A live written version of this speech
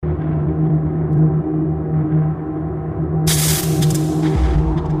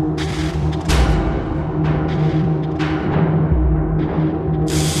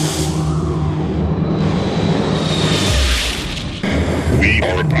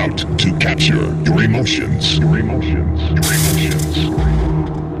about to capture your emotions. Your emotions. Your emotions. Your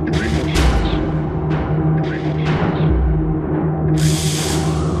emotions. Your emotions.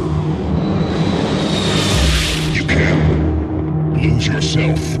 You can lose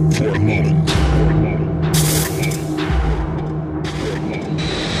yourself for a moment. For a moment. For a moment.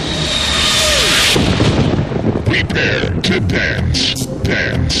 Prepare to dance.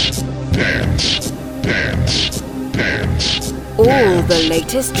 Dance. Dance. Dance. Dance. All the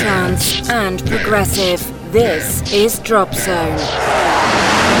latest trance and progressive. This is Drop Zone.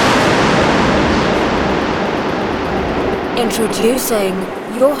 Introducing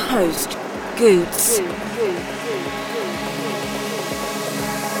your host, Goots.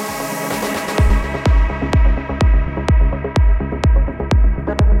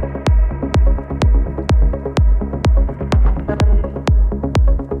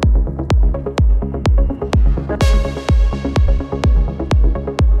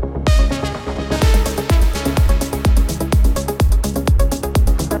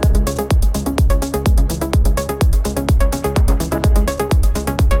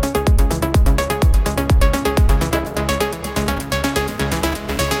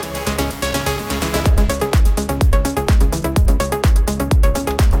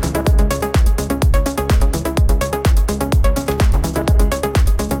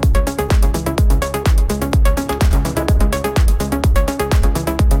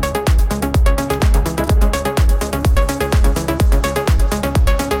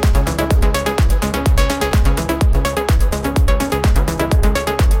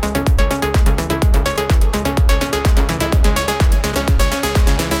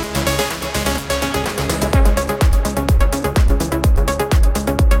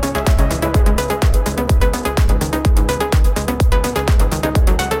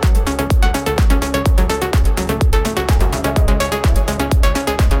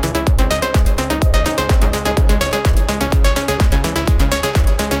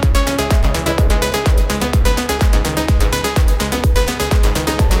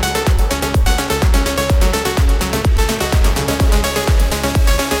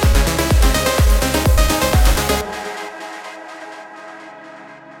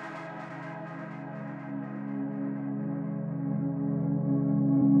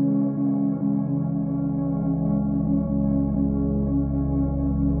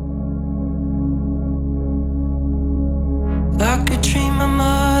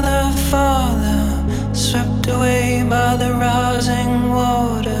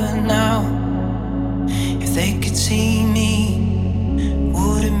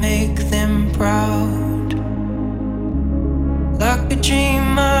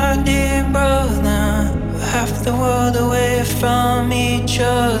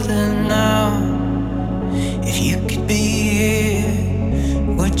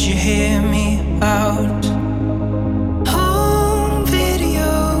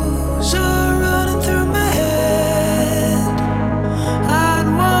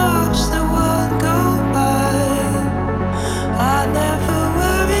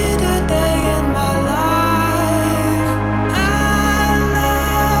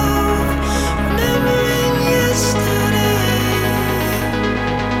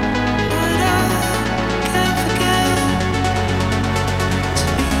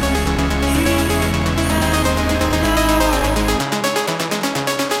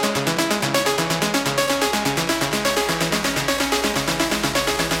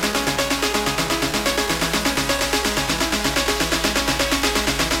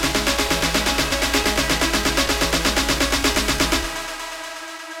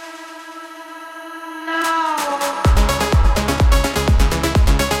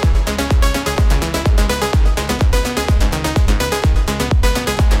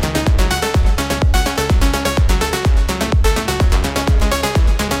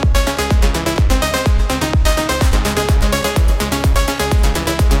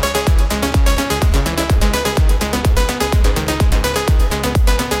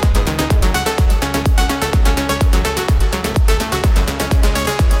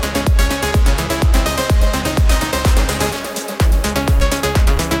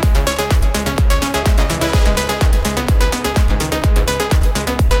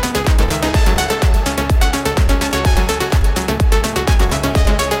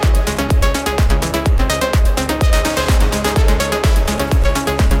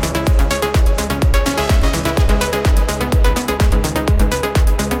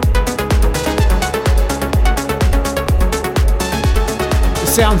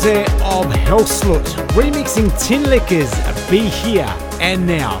 Sounds there of Helslut remixing Tin Lickers Be Here and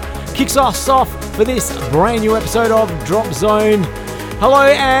Now. Kicks us off for this brand new episode of Drop Zone. Hello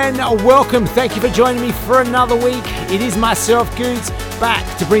and welcome. Thank you for joining me for another week. It is myself, Goots,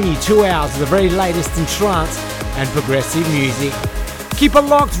 back to bring you 2 hours of the very latest in trance and progressive music. Keep it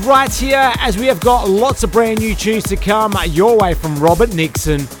locked right here as we have got lots of brand new tunes to come your way from Robert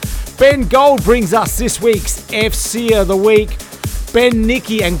Nixon. Ben Gold brings us this week's FC of the Week. Ben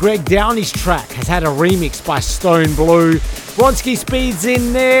Nicky and Greg Downey's track has had a remix by Stone Blue. Bronski Speed's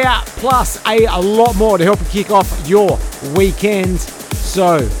in there, plus a lot more to help you kick off your weekend.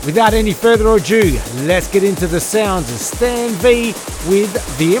 So, without any further ado, let's get into the sounds of Stan V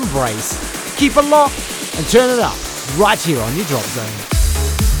with The Embrace. Keep it locked and turn it up right here on your Drop Zone.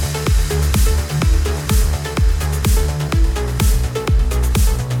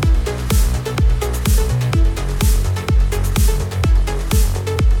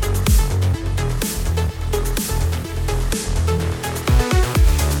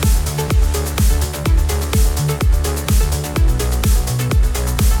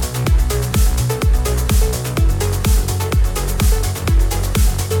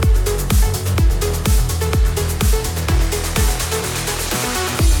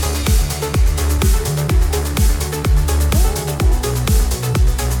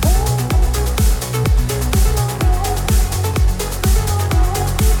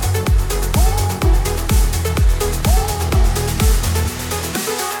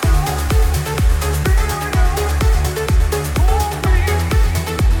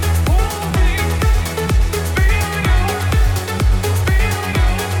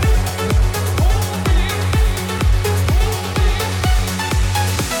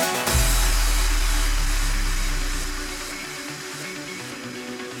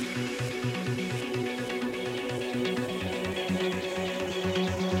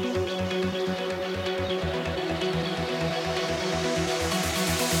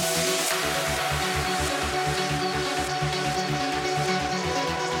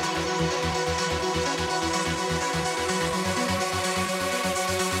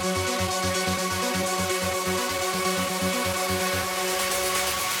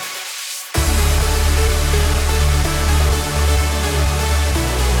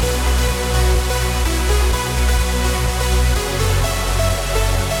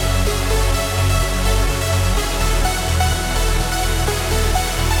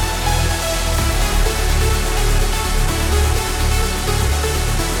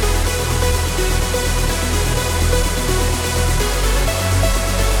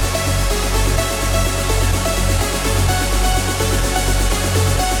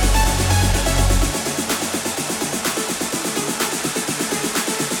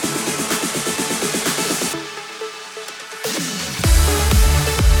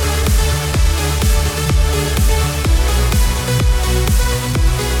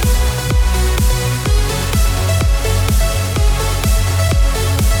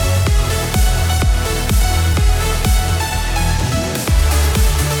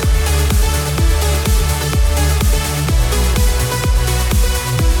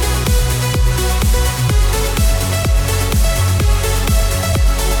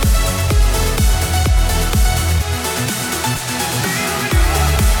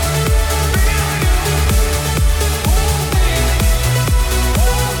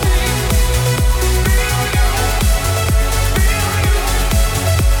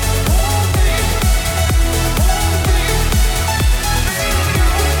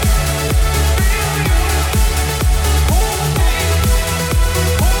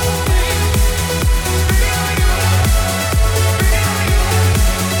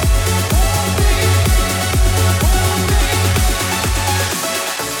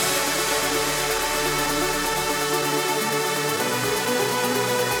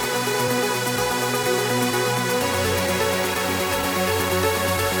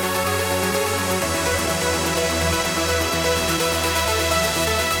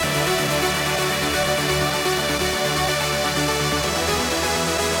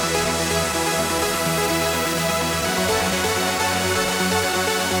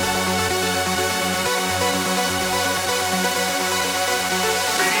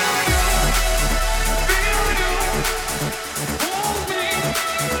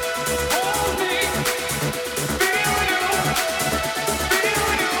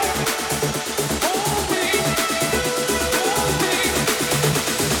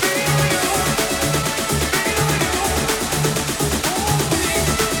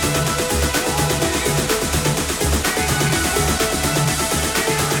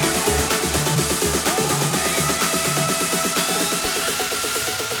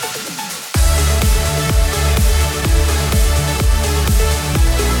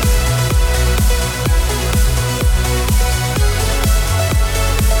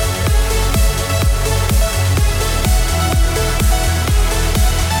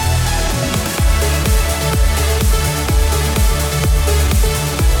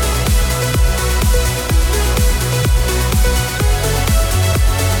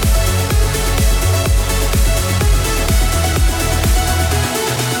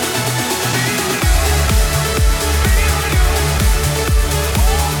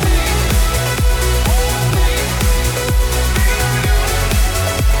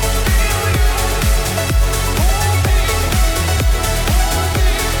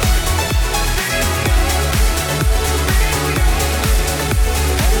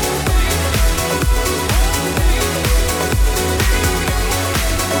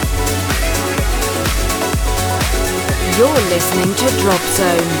 You're listening to Drop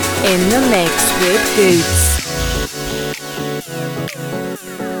Zone in the mix with Goots.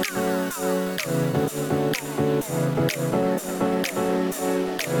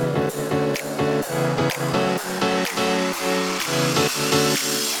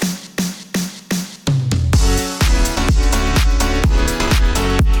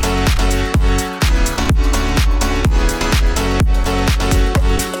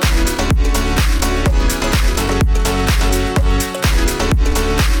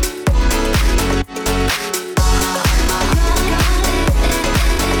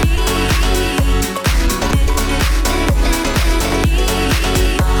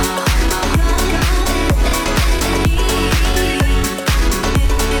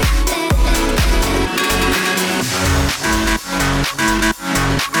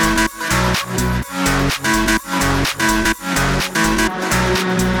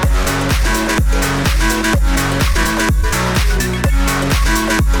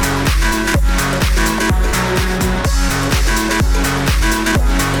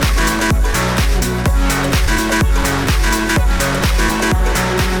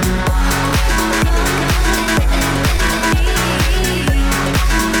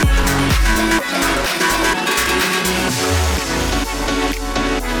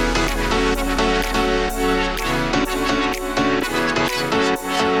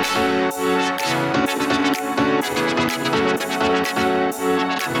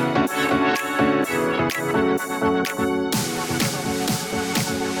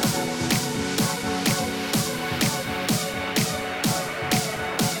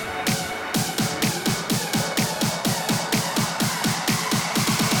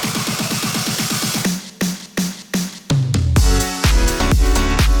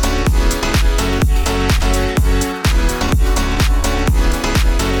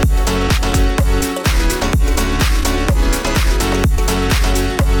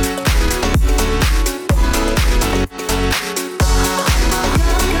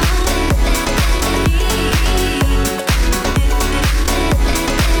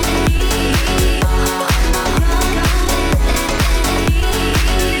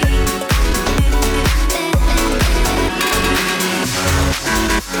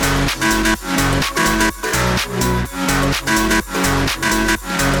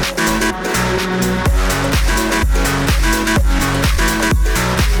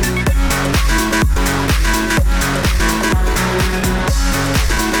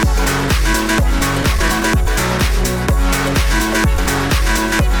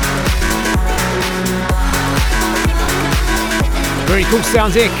 Very cool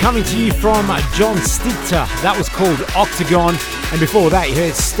sounds here coming to you from John Stigter. That was called Octagon. And before that, you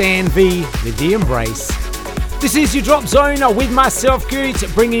heard Stan V with The Embrace. This is your Drop Zone with myself, Goots,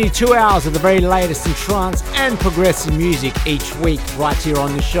 bringing you 2 hours of the very latest in trance and progressive music each week right here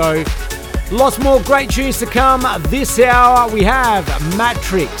on the show. Lots more great tunes to come. This hour we have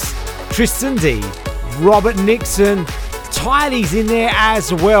Matrix, Tristan D, Robert Nixon, Tylee's in there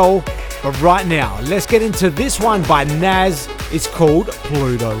as well. But right now, let's get into this one by Naz. It's called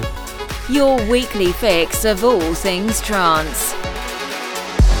Pluto. Your weekly fix of all things trance.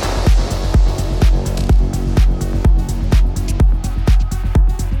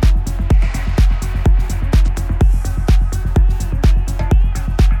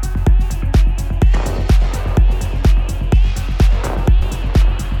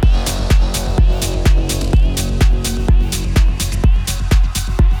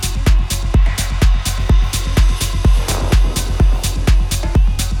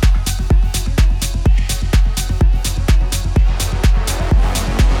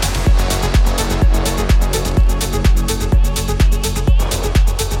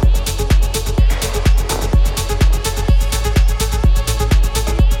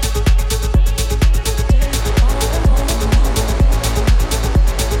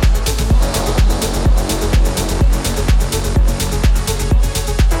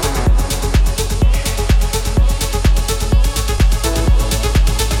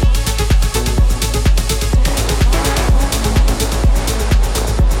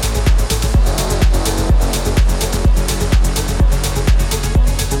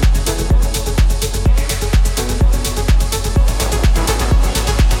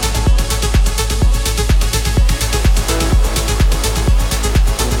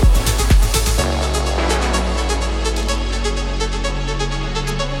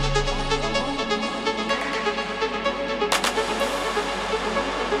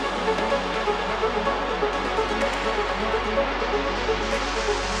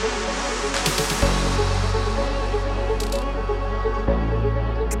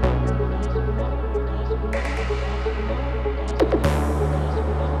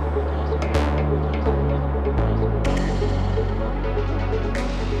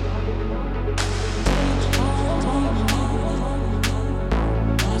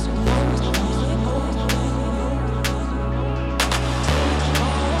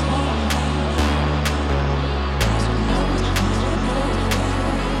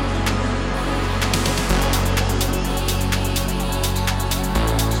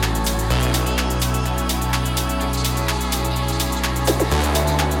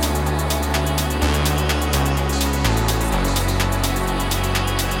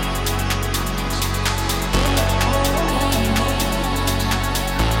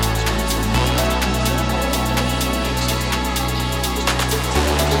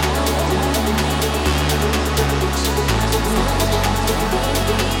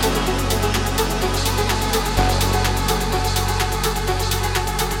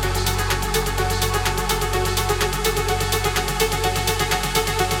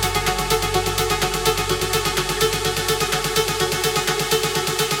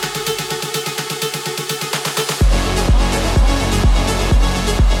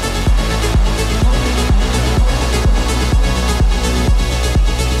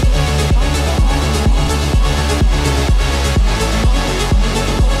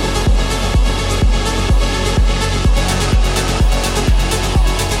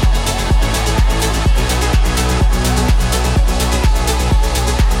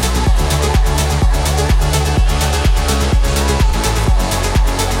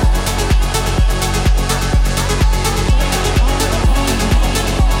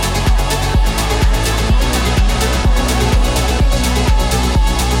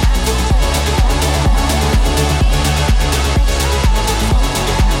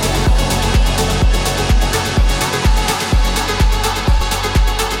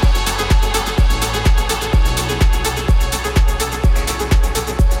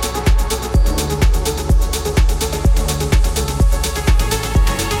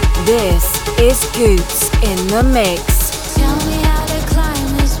 is Goots in the mix. Tell me how to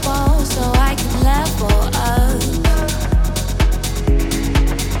climb this wall so I can level up.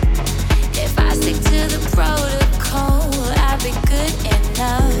 If I stick to the protocol, I'll be good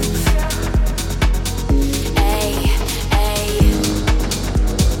enough. Ay, ay.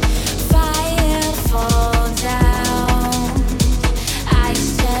 Fire fall down,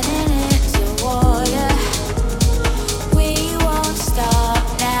 ice turning into water. We won't stop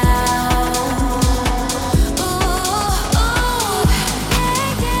now. Ooh, ooh, yeah,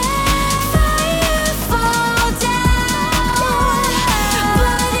 yeah. Fire fall down,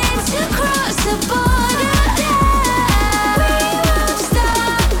 bullets across the border. We won't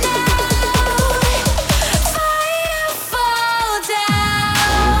stop now. Fire fall down.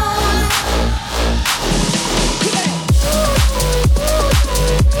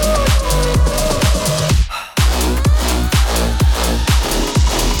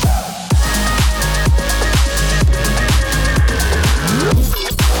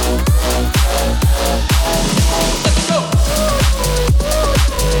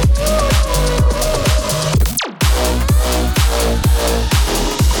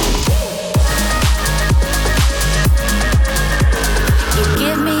 You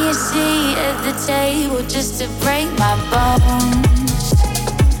give me a seat at the table just to break my bones,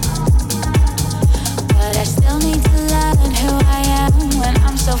 but I still need to learn who I am when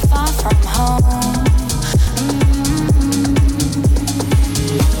I'm so far from home.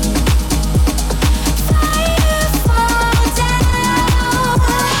 Fire fall down,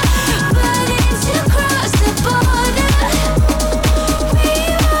 bullets across the border. We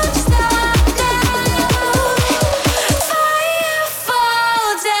won't stop now. Fire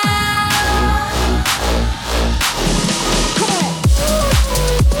fall down.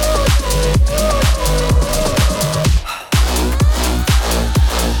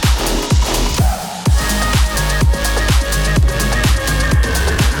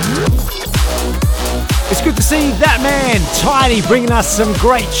 It's good to see that man, Tiny, bringing us some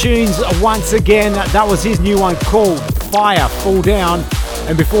great tunes once again. That was his new one called Fire Fall Down.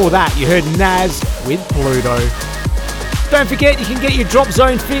 And before that, you heard Naz with Pluto. Don't forget, you can get your Drop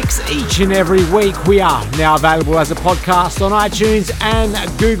Zone fix each and every week. We are now available as a podcast on iTunes and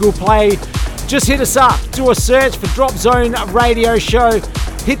Google Play. Just hit us up, do a search for Drop Zone Radio Show,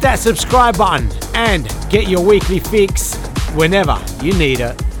 hit that subscribe button, and get your weekly fix whenever you need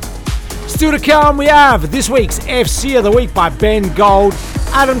it. Still to come, we have this week's FC of the Week by Ben Gold.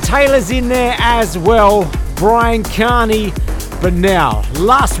 Adam Taylor's in there as well, Brian Carney. But now,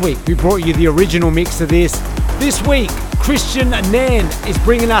 last week we brought you the original mix of this. This week, Christian Nan is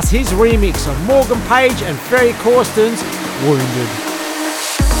bringing us his remix of Morgan Page and Ferry Corsten's Wounded.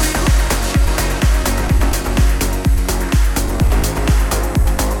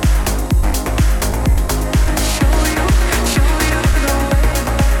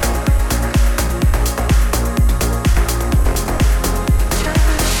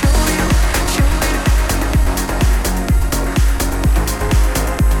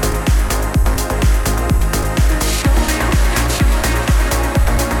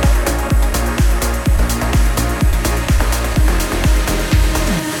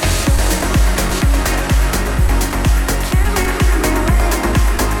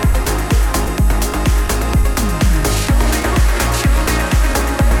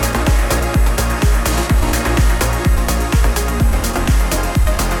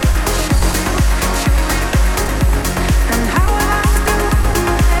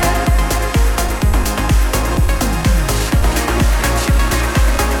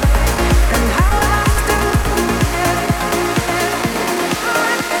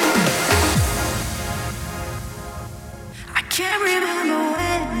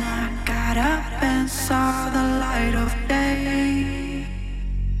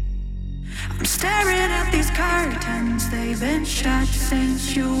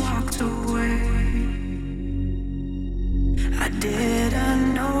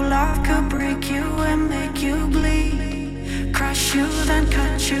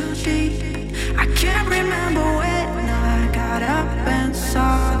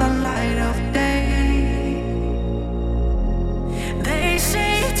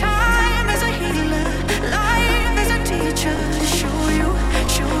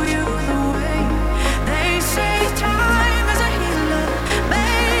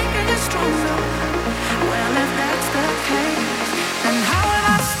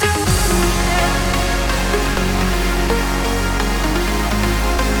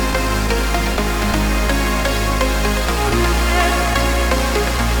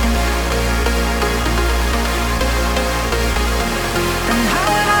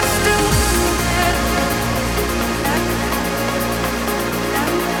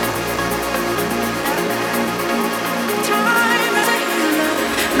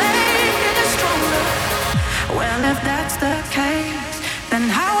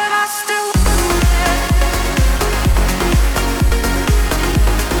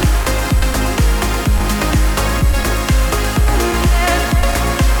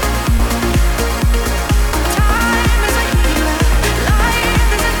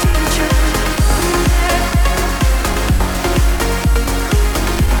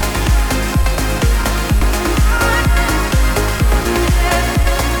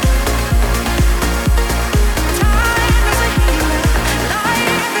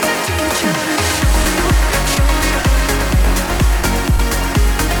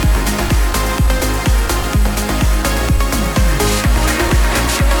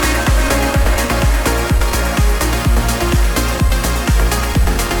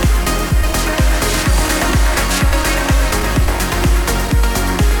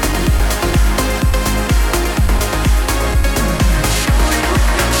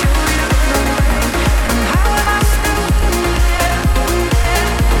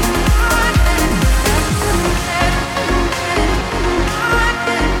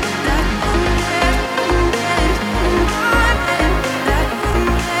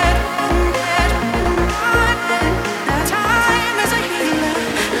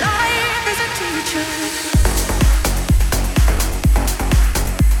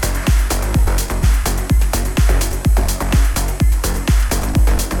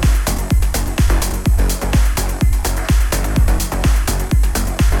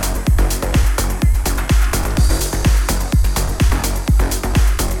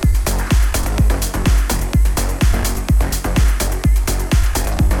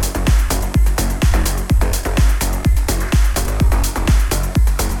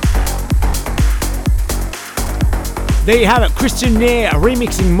 There you have it, Christian Nair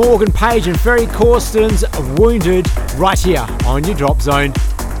remixing Morgan Page and Ferry Corsten's Wounded right here on your Drop Zone.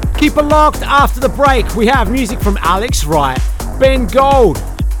 Keep it locked. After the break, we have music from Alex Wright, Ben Gold,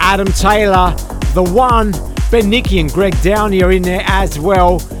 Adam Taylor, The One, Ben Nicky and Greg Downey are in there as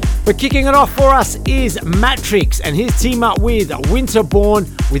well. But kicking it off for us is Matrix and his team up with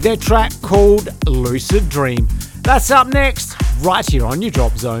Winterborn with their track called Lucid Dream. That's up next, right here on your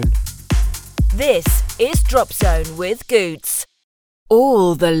Drop Zone. This is Drop Zone with Goots.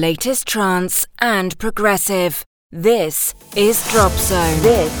 All the latest trance and progressive. This is Drop Zone.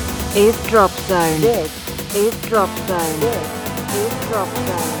 This is Drop Zone. This is Drop Zone. This is Drop Zone.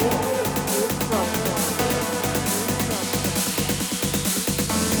 This is Drop Zone.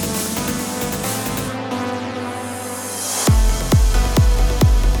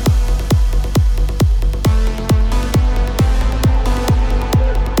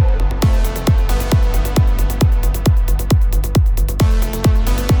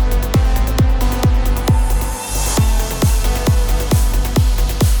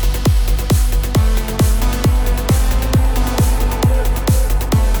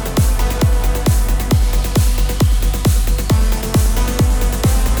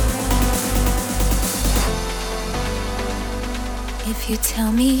 You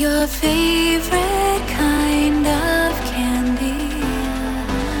tell me your favorite kind of candy,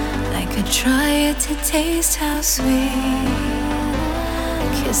 I could try it to taste how sweet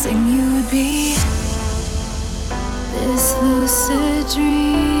kissing you would be. This lucid dream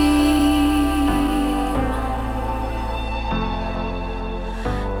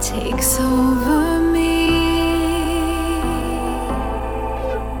takes over me.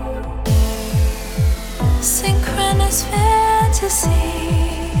 Synchronous fantasy.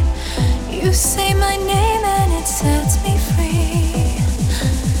 You say my name and it sets me free.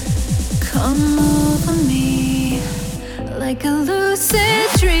 Come over me like a lucid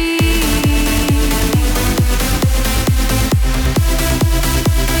dream.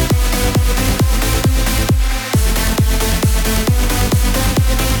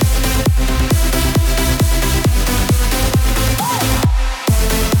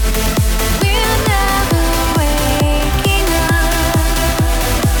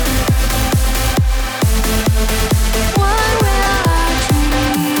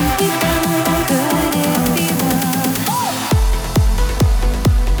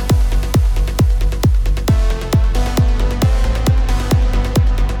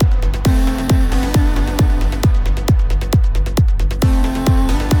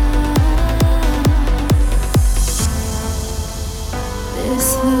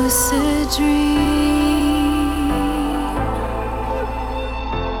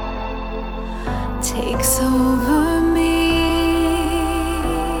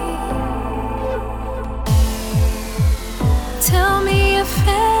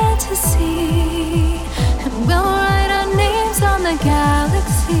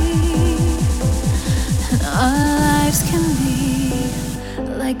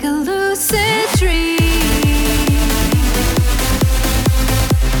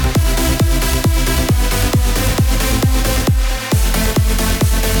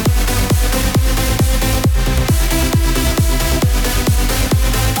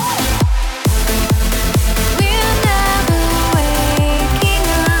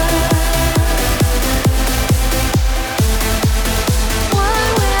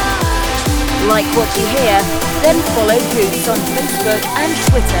 Like what you hear? Then follow Goots on Facebook and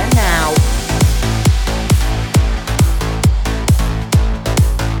Twitter now.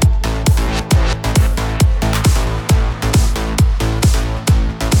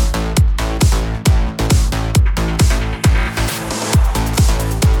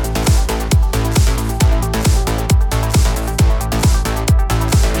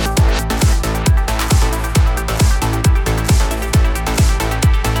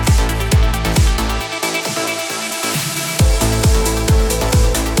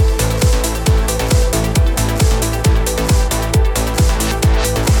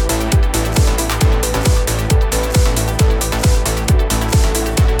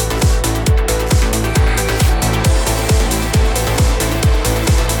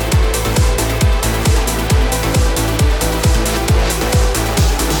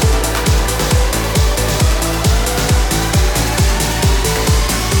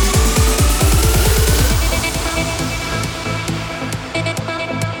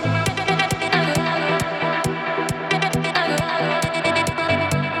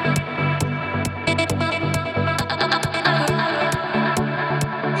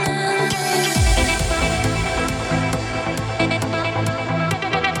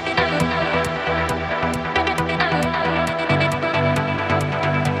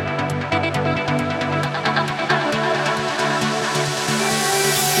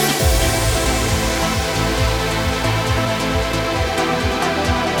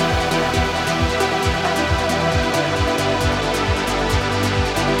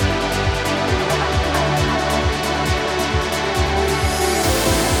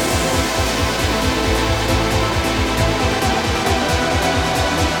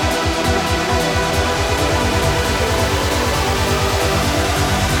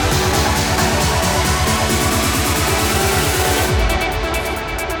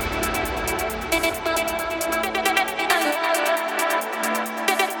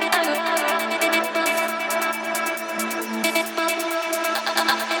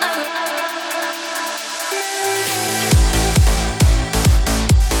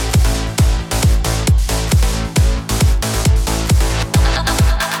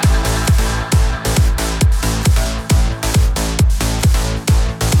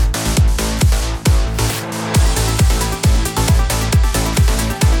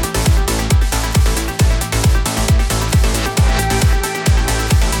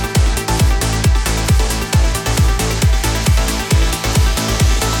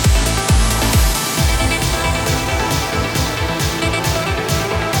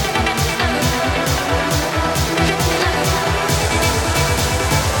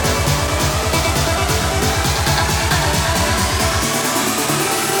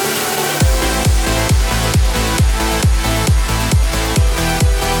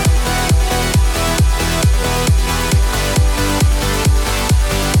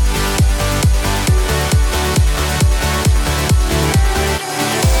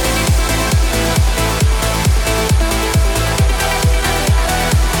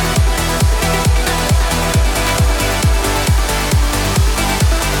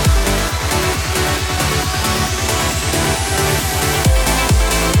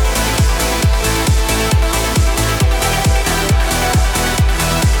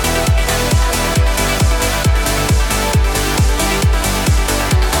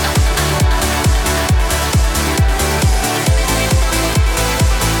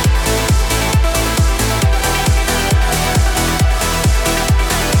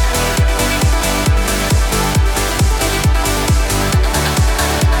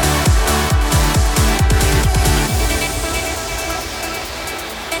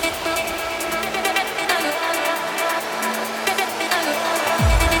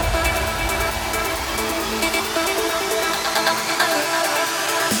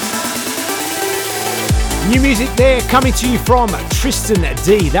 music there coming to you from Tristan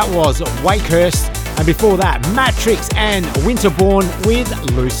D. That was Wakehurst. And before that, Matrix and Winterborn with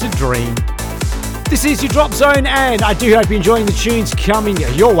Lucid Dream. This is your Drop Zone, and I do hope you're enjoying the tunes coming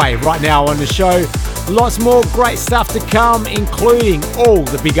your way right now on the show. Lots more great stuff to come, including all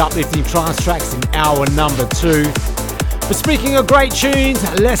the big uplifting trance tracks in hour number 2. But speaking of great tunes,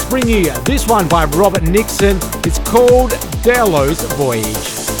 let's bring you this one by Robert Nixon. It's called Delos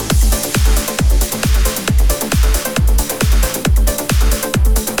Voyage.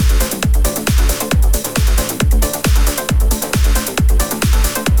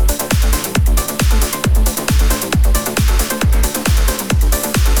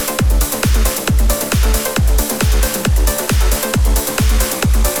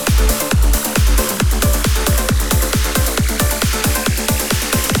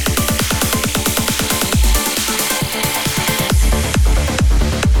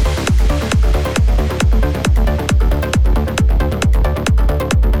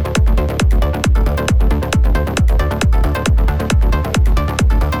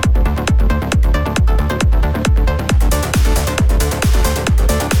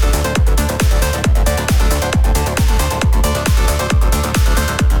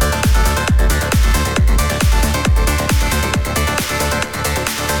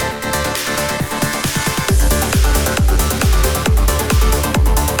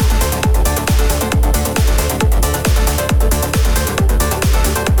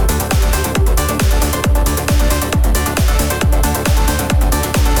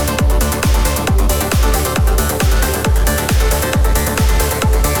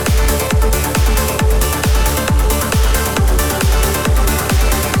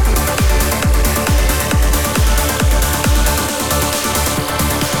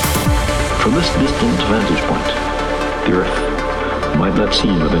 From this distant vantage point, the Earth might not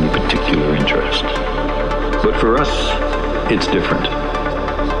seem of any particular interest. But for us, it's different.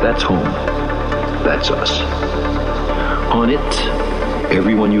 That's home. That's us. On it,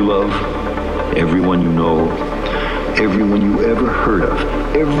 everyone you love, everyone you know, everyone you ever heard of,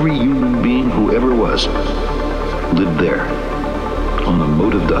 every human being who ever was, lived there, on a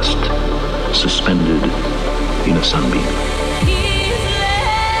mote of dust, suspended in a sunbeam.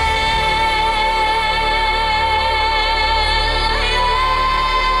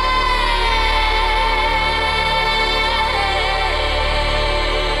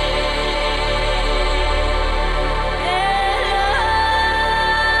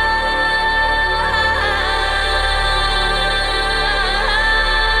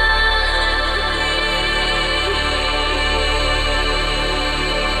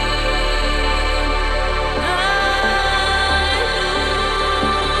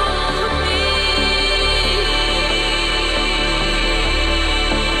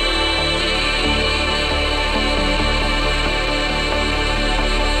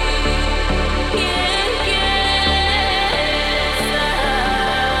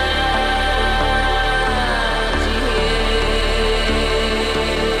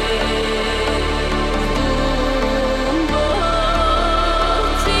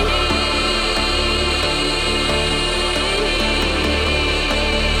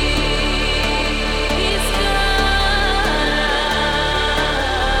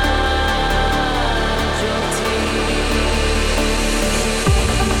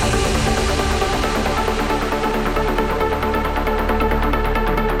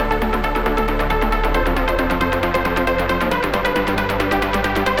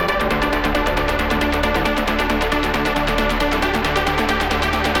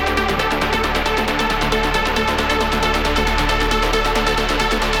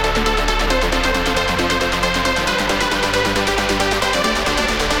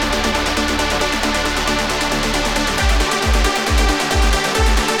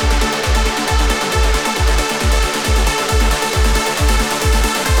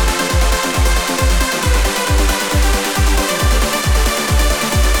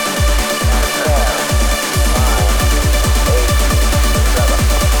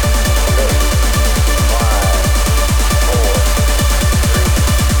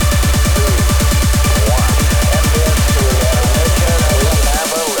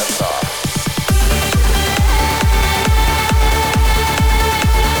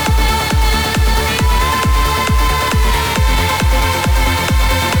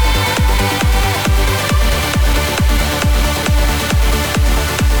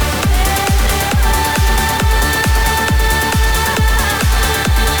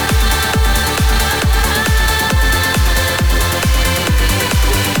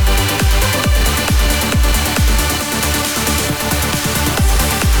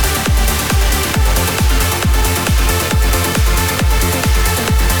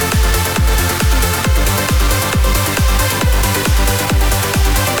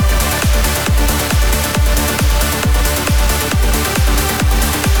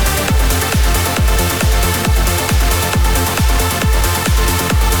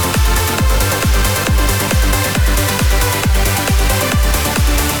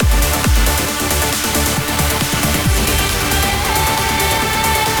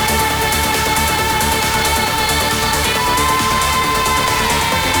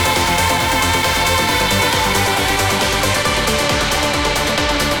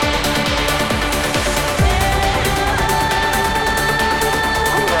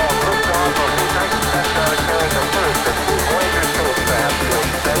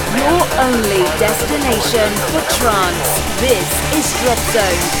 only destination for trance. This is Drop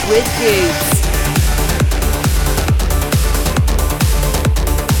Zone with Goots.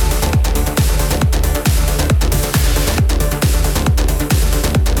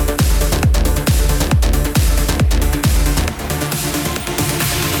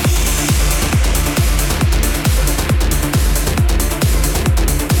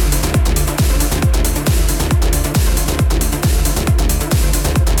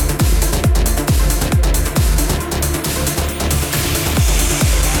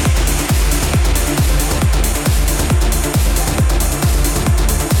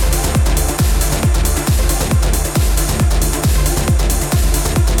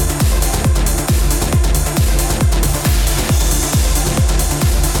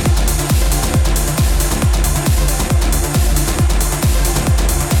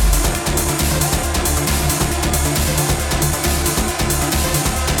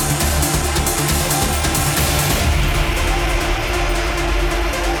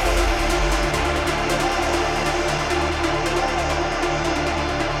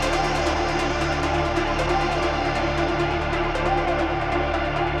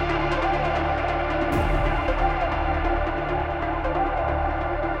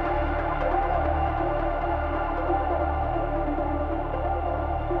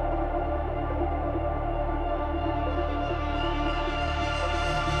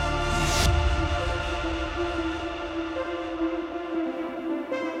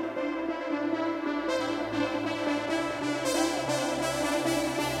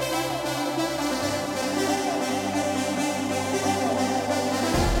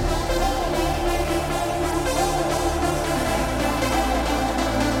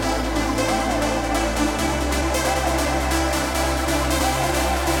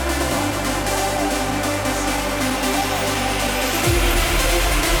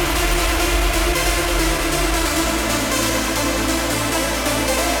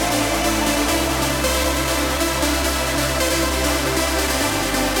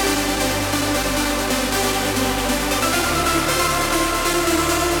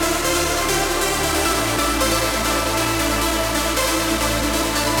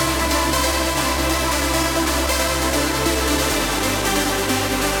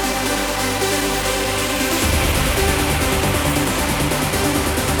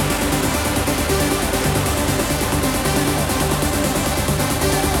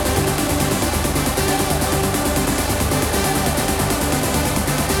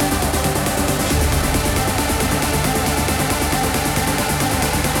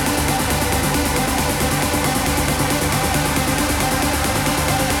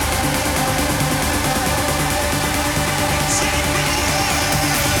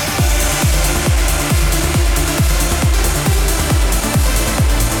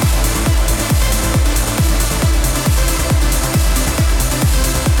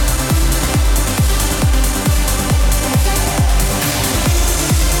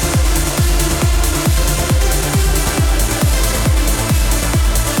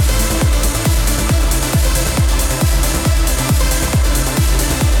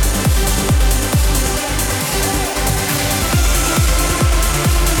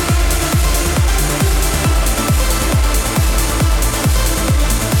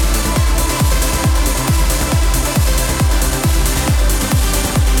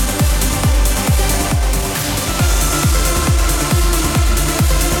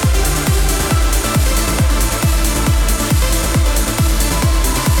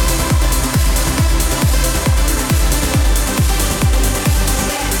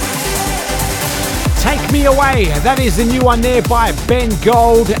 Me Away. That is the new one there by Ben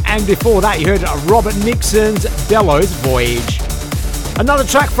Gold, and before that you heard Robert Nixon's Bellows Voyage. Another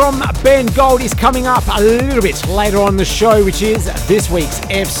track from Ben Gold is coming up a little bit later on the show, which is this week's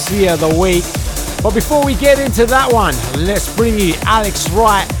FC of the Week. But before we get into that one, let's bring you Alex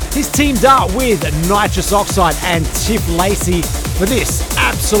Wright. He's teamed up with Nitrous Oxide and Tiff Lacey for this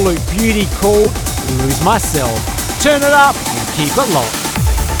absolute beauty called Lose Myself. Turn it up and keep it locked.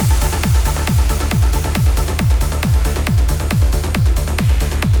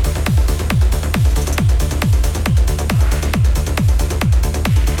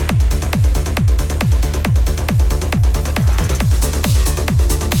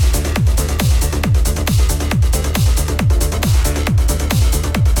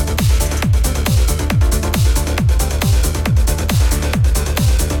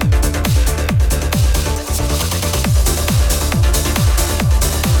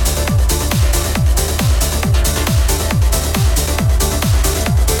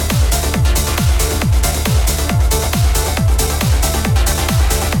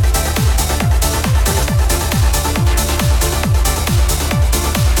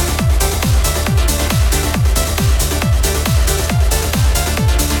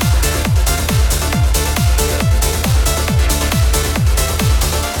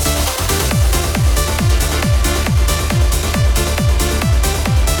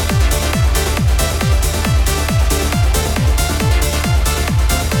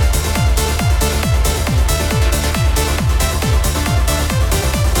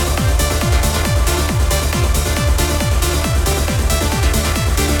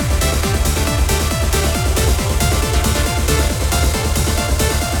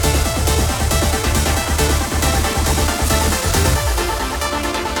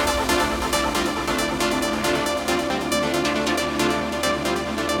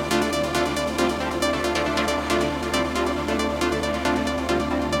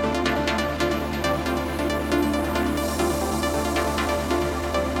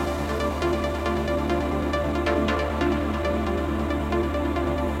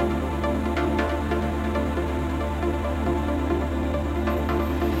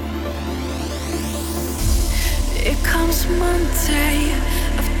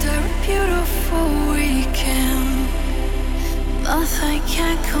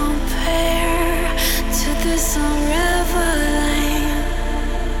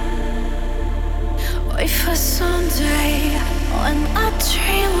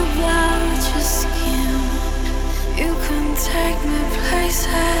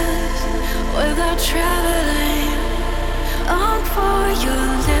 without traveling. Long for your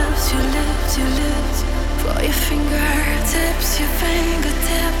lips, your lips, your lips, for your fingertips, your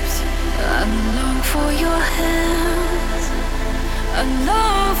fingertips. I long for your hands, I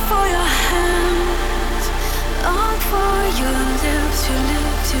long for your hands. Long for your lips, your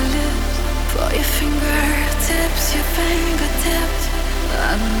lips, your lips, for your fingertips, your fingertips.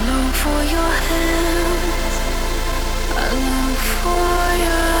 I long for your hands, I long for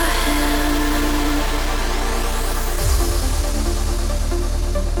your hands.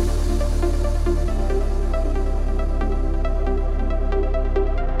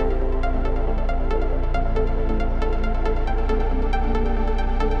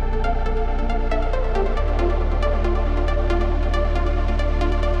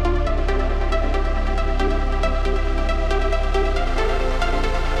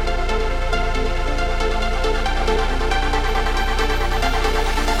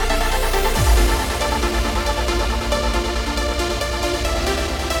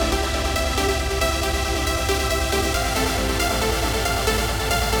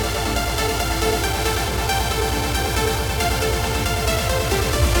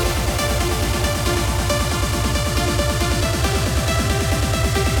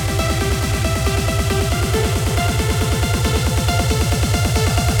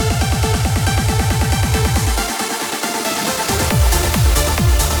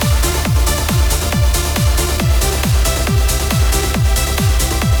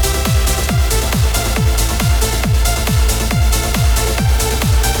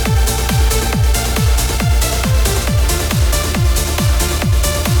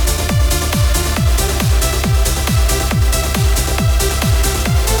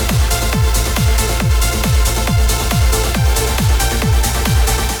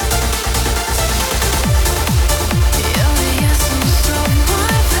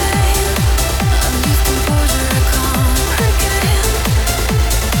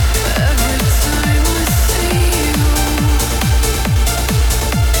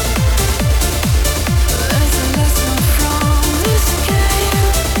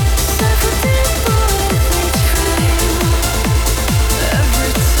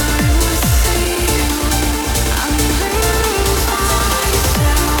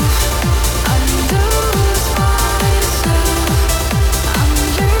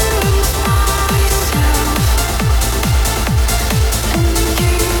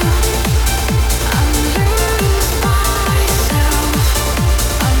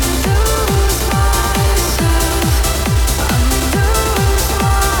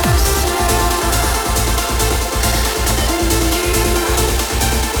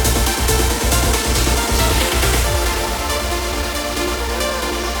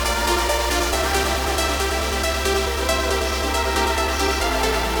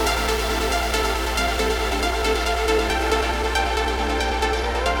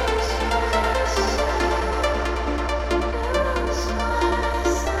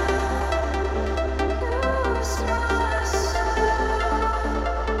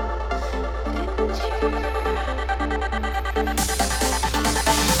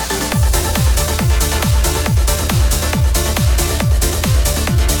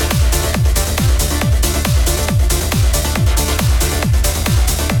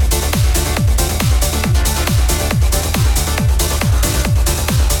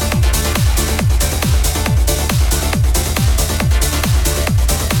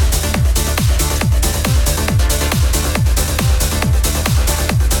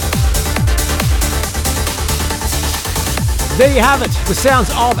 There you have it, the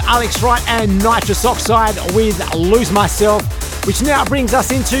sounds of Alex Wright and Nitrous Oxide with Lose Myself, which now brings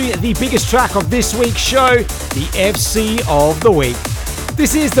us into the biggest track of this week's show, the FC of the Week.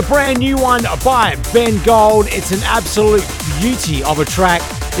 This is the brand new one by Ben Gold. It's an absolute beauty of a track.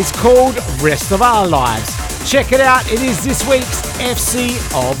 It's called Rest of Our Lives. Check it out, it is this week's FC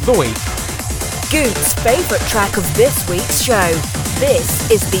of the Week. Goot's favourite track of this week's show. This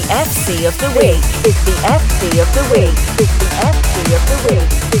is the FC of the Week. It's the FC of the Week. It's the FC of the Week.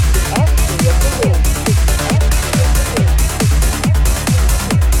 It's the FC of the Week.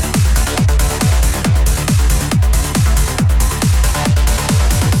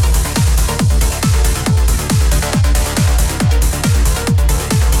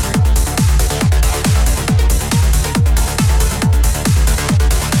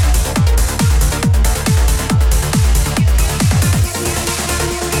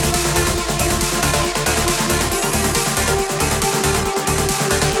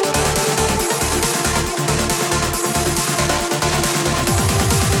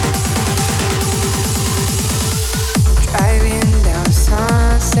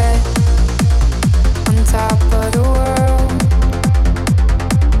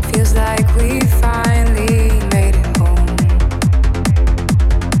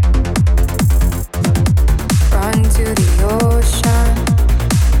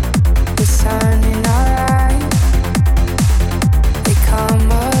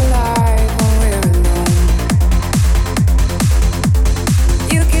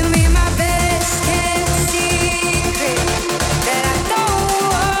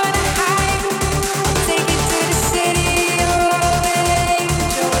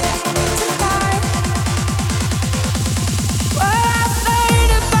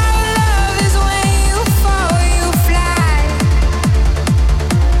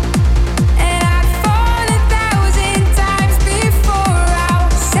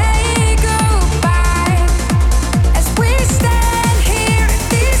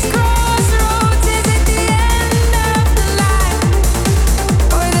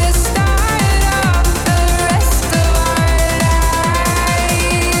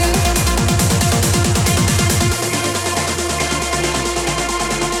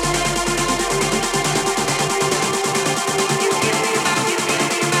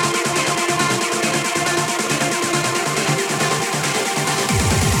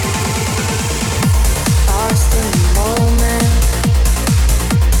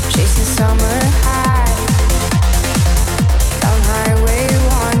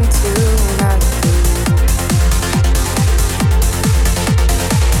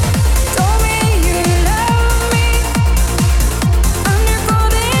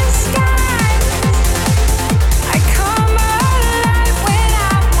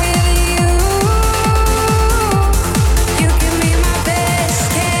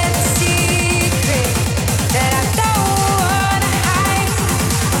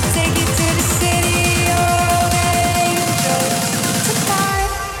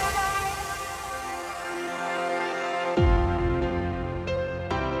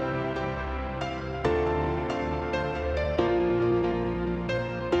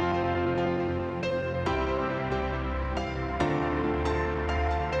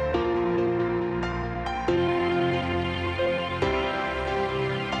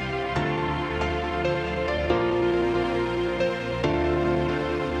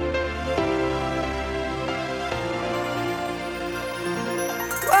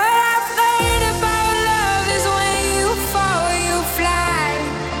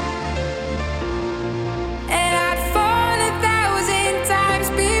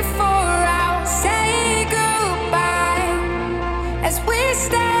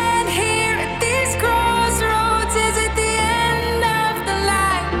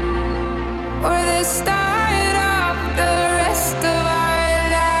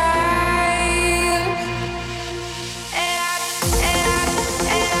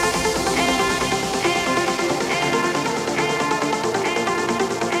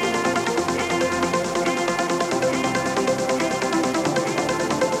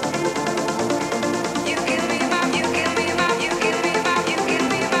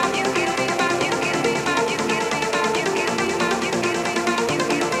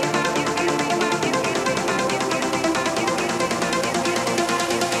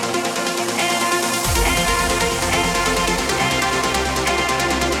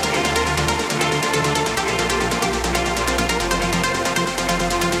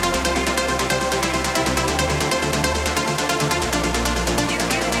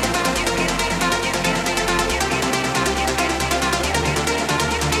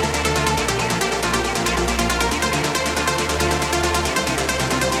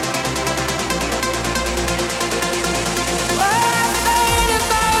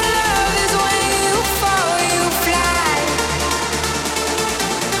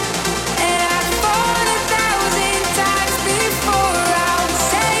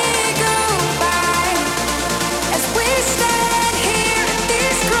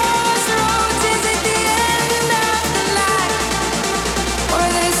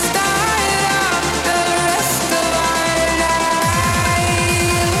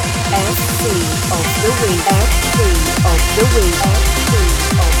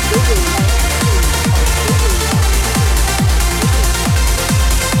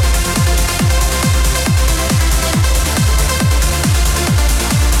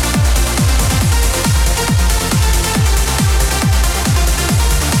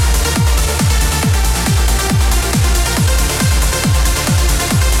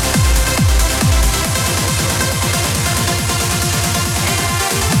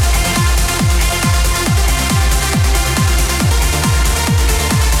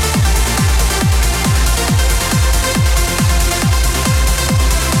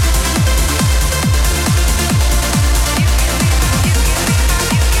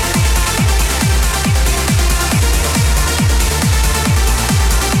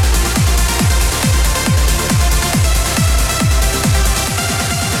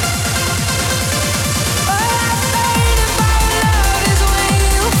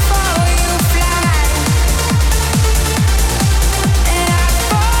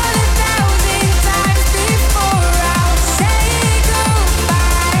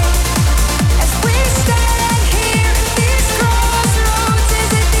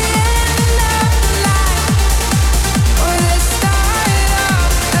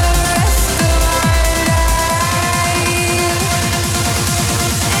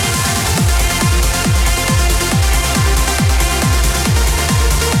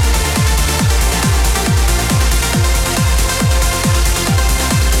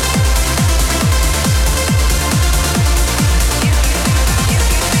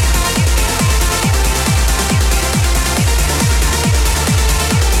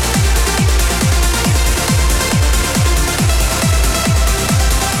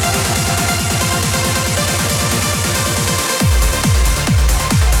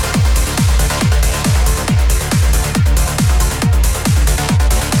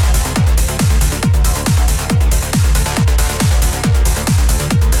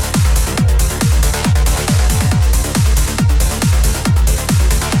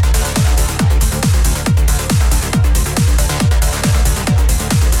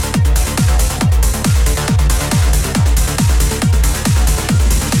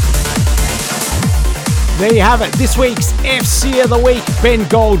 There you have it, this week's FC of the Week, Ben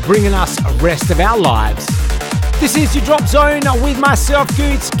Gold bringing us Rest of Our Lives. This is your Drop Zone with myself,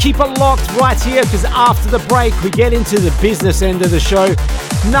 Goots. Keep it locked right here, because after the break we get into the business end of the show.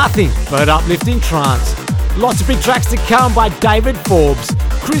 Nothing but uplifting trance. Lots of big tracks to come by David Forbes,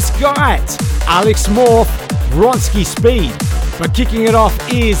 Chris Guyett, Alex Morph, Ronski Speed. But kicking it off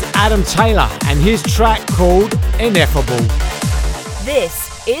is Adam Taylor and his track called Ineffable.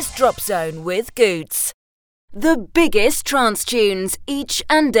 This is Drop Zone with Goots. The biggest trance tunes each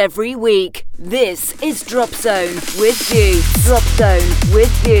and every week. This is Drop Zone with Goots. Drop Zone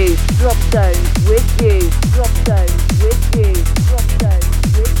with Goots. Drop Zone with Goots. Drop Zone with Goots. Drop Zone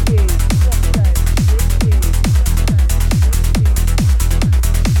with Goots.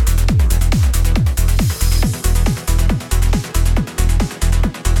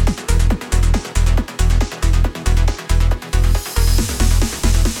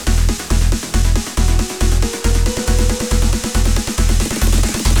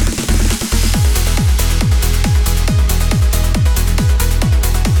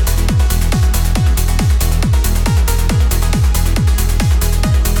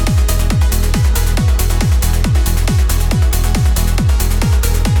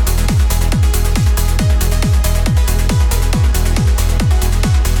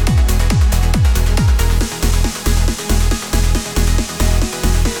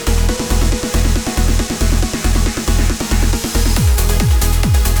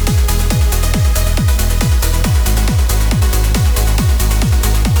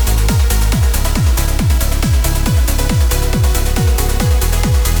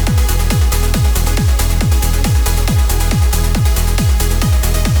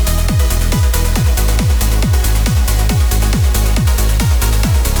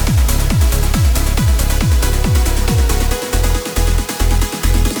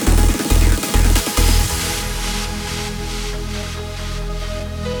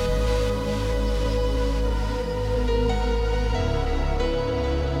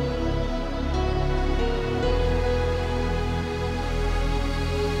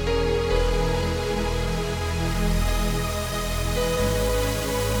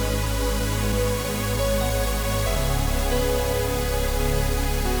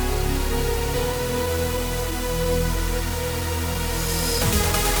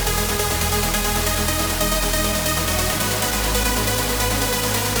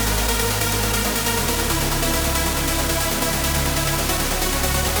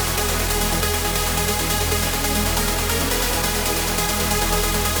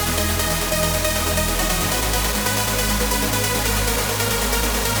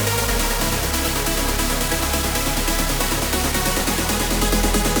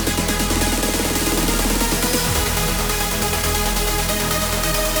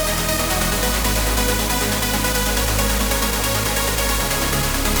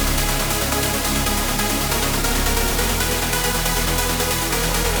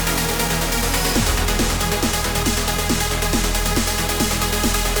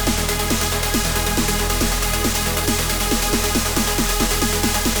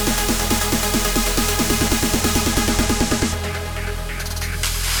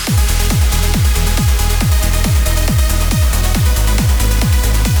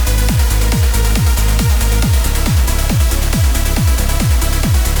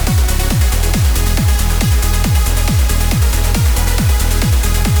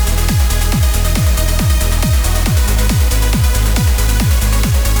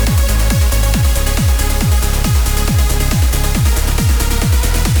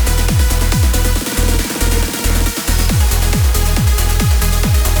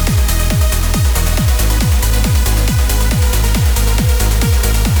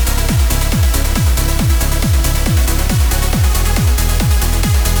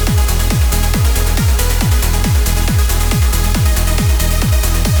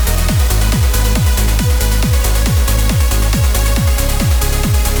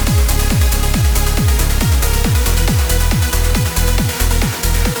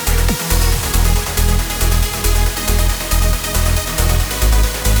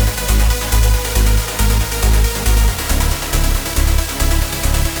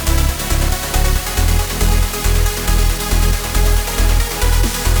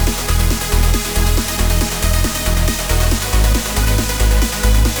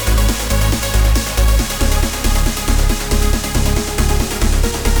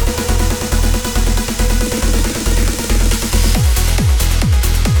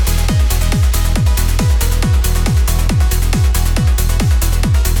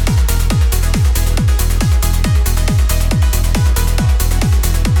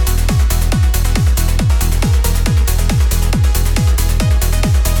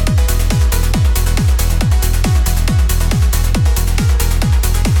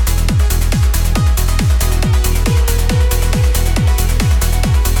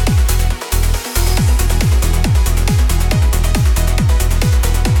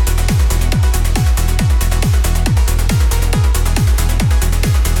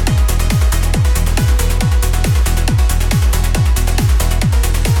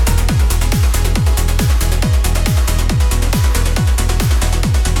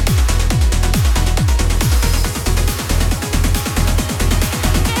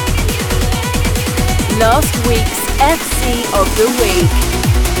 Oldie of the Week.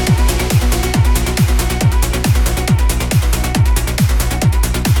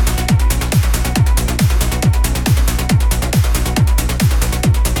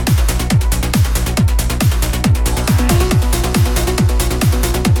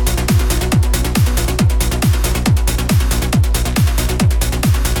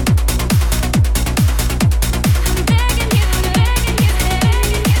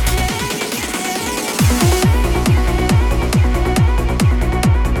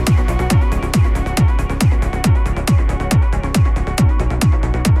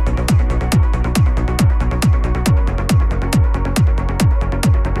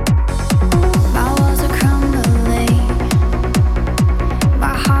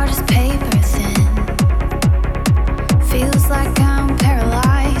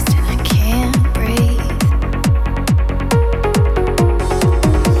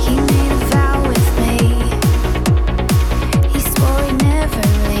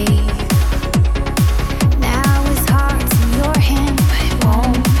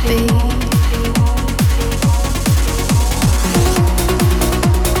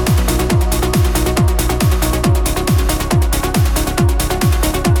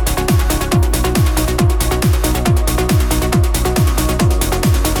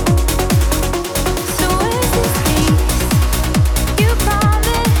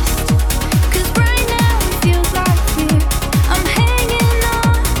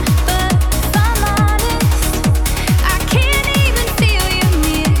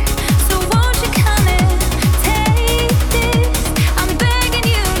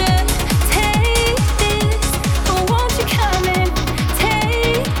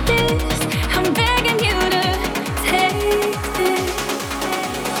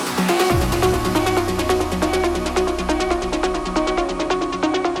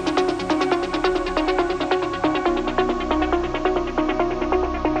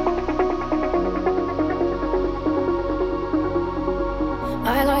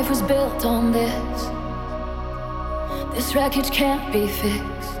 Wreckage can't be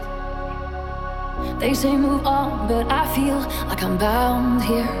fixed. They say move on, but I feel like I'm bound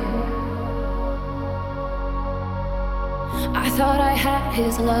here. I thought I had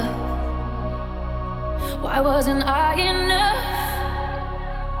his love. Why wasn't I enough?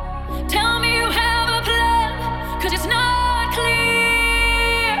 Tell me you have a plan, 'cause it's not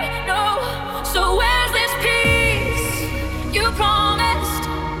clear, no. So where's this peace you promised?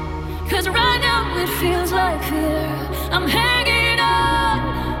 'Cause right now it feels like fear. I'm hanging on,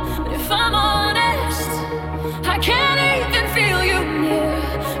 but if I'm honest, I can't even feel you near.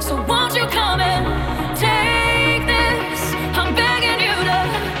 So won't you come and take this? I'm begging you to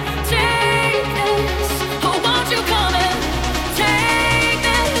take this. Oh, won't you come and take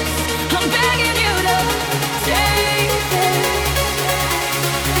this? I'm begging you to take this.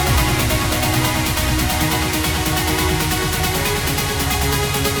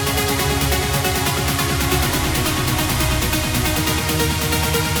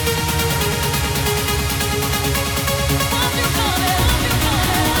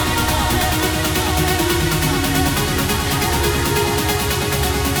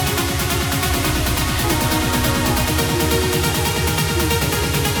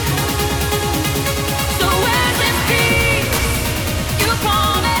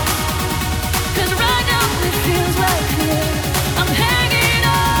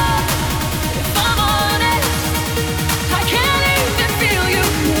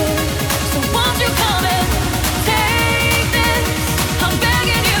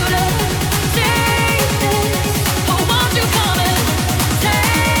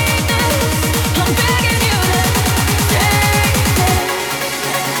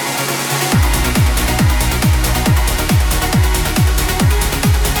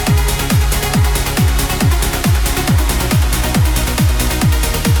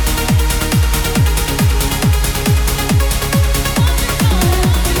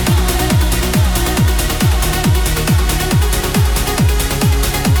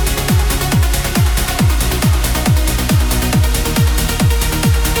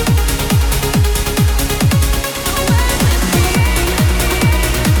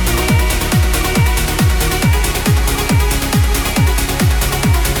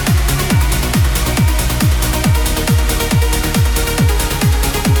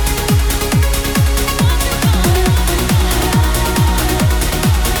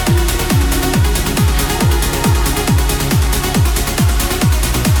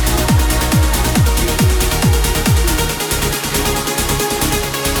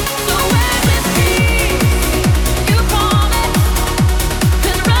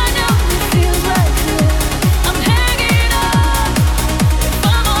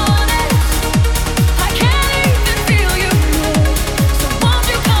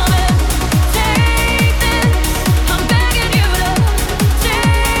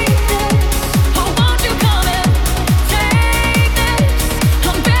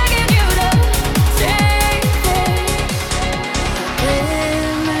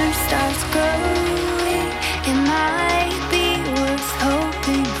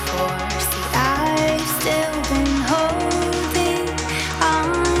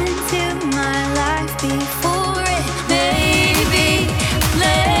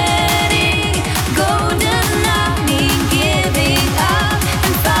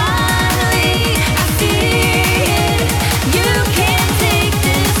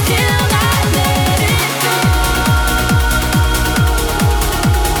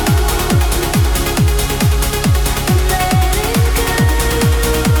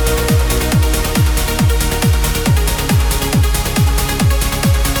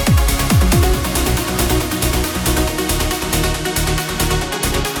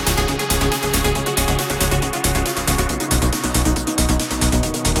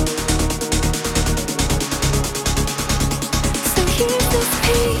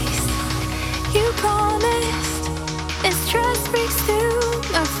 This trust breaks through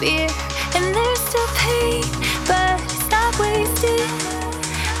my fear, and there's still pain, but it's not wasted.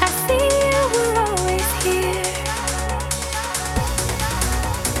 I see you were always here.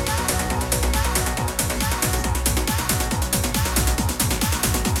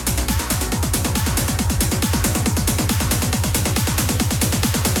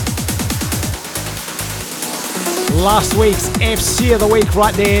 Last week's FC of the Week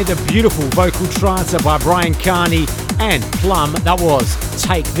right there, the beautiful vocal trancer by Brian Carney and Plum, that was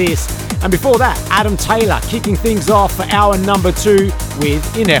Take This. And before that, Adam Taylor kicking things off for hour number 2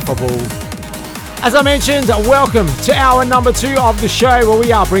 with Ineffable. As I mentioned, welcome to hour number 2 of the show, where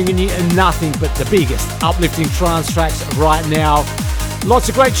we are bringing you nothing but the biggest uplifting trance tracks right now. Lots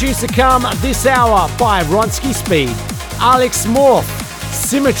of great tunes to come this hour by Ronski Speed, Alex Morph,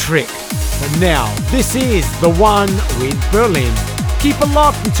 Symmetric. But now, this is the one with Berlin. Keep it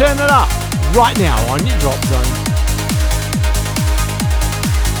locked and turn it up right now on your Drop Zone.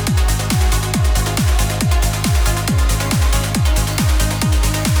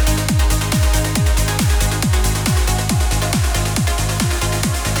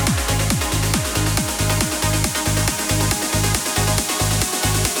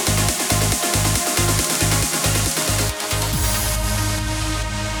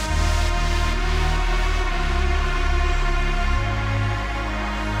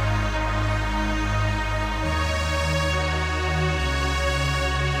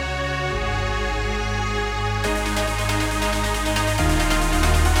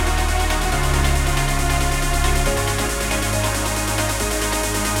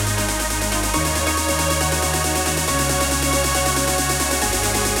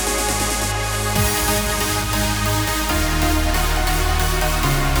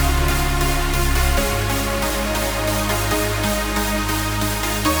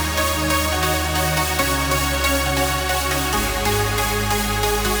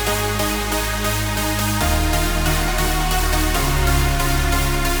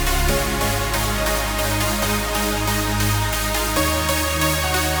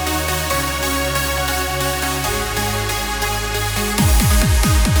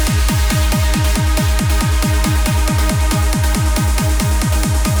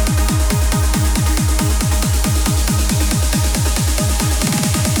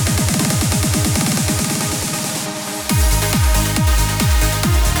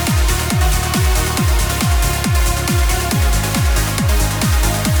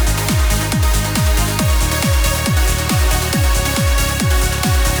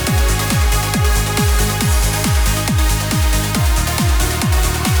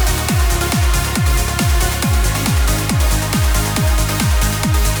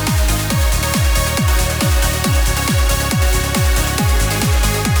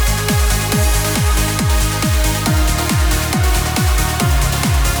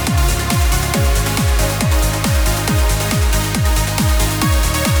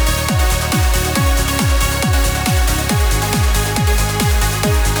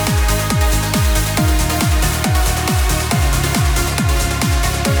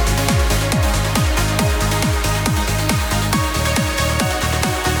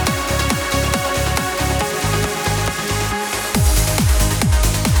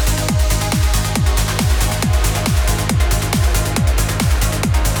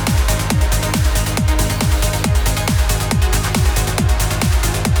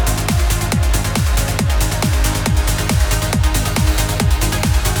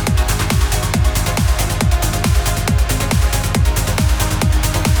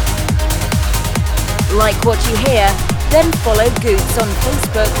 Like what you hear? Then follow Goots on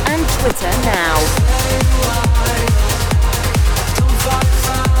Facebook and Twitter now. Till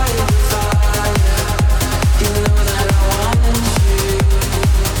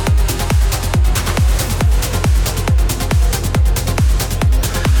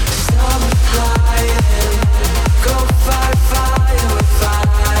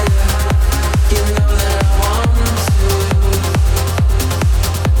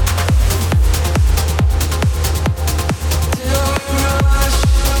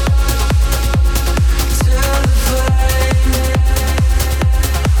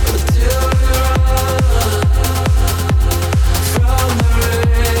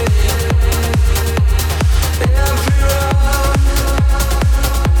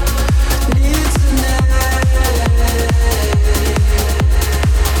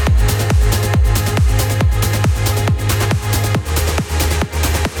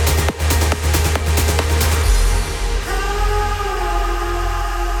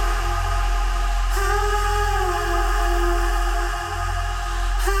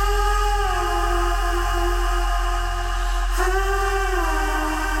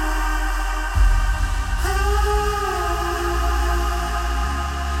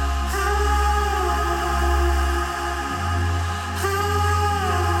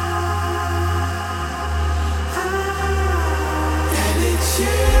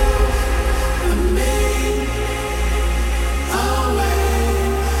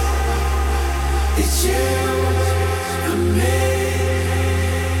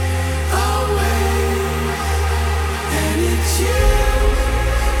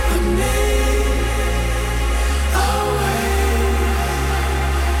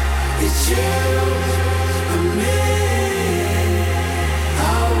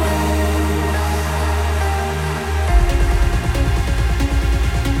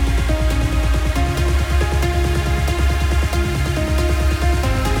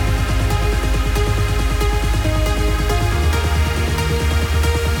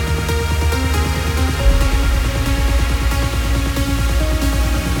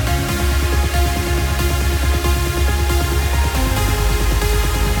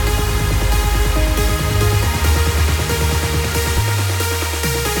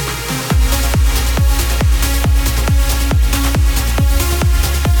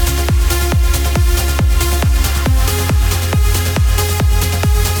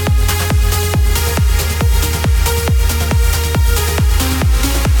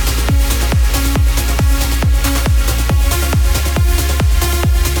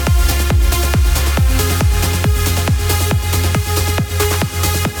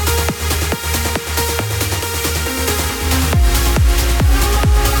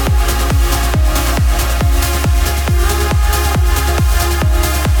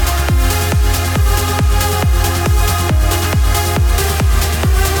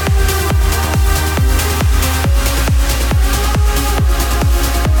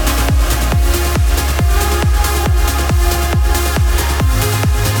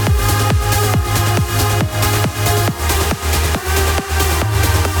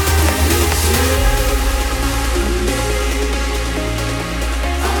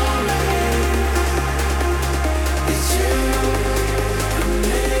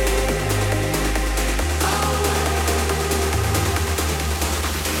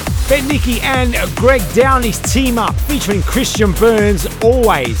St. Nicky and Greg Downey's team up featuring Christian Burns,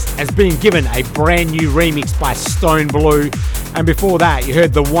 Always, has been given a brand new remix by Stone Blue. And before that, you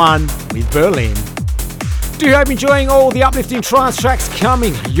heard The One with Berlin. Do hope you're enjoying all the uplifting trance tracks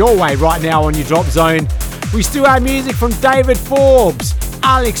coming your way right now on your Drop Zone. We still have music from David Forbes,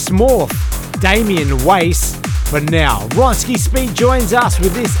 Alex Morph, Damien Weiss. But now, Ronski Speed joins us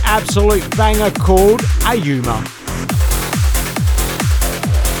with this absolute banger called Ayuma.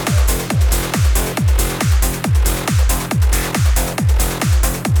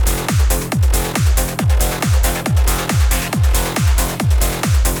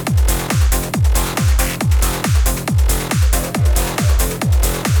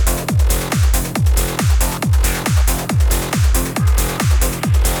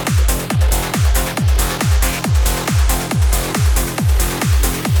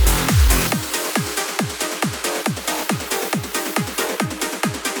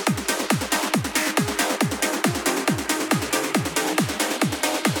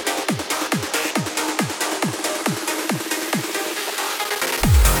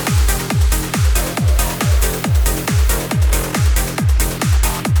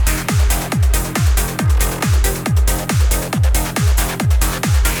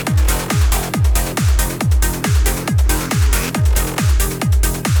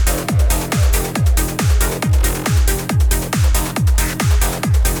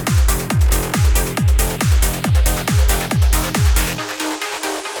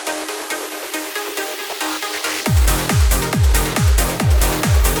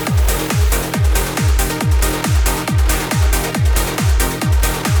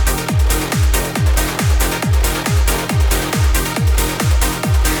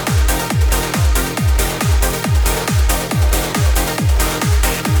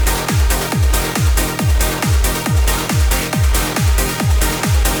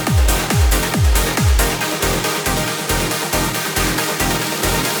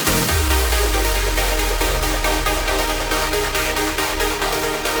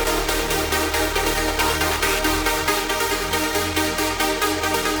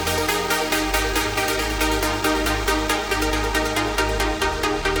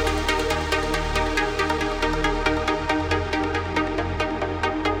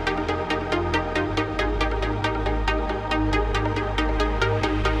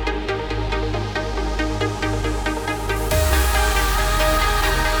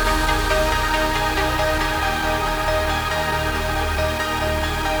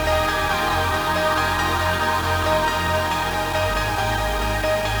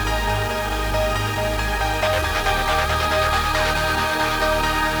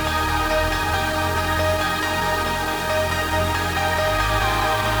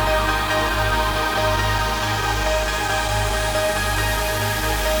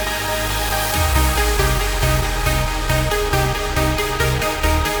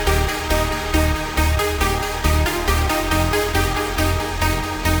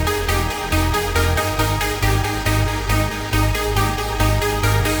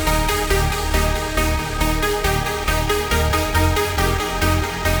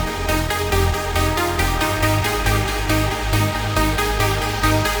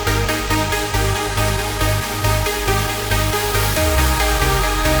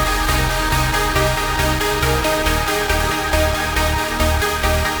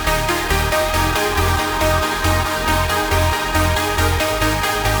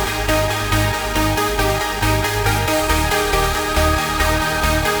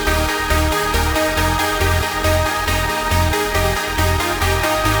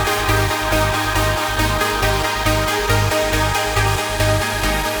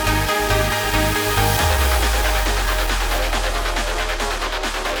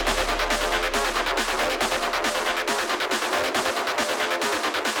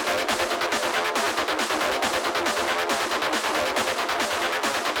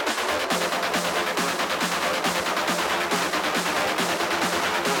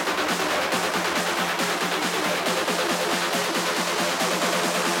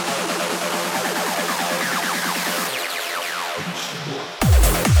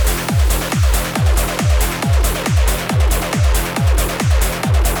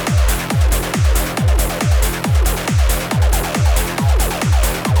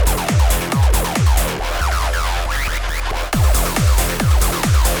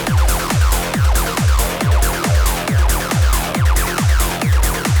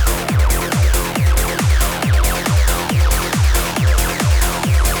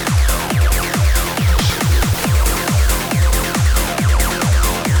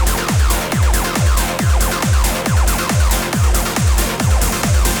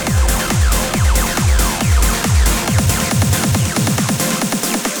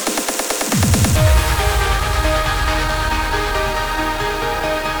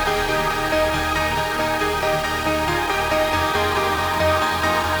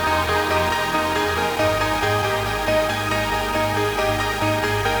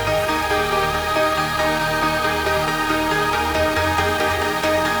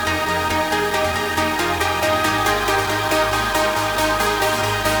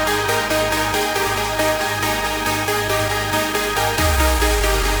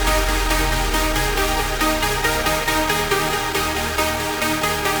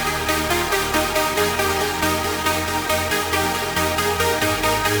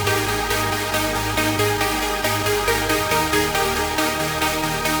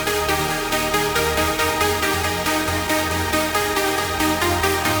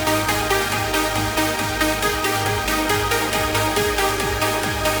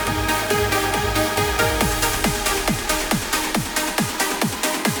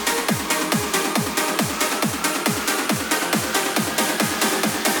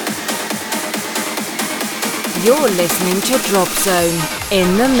 You're listening to Drop Zone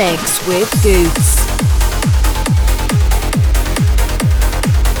in the mix with Goots.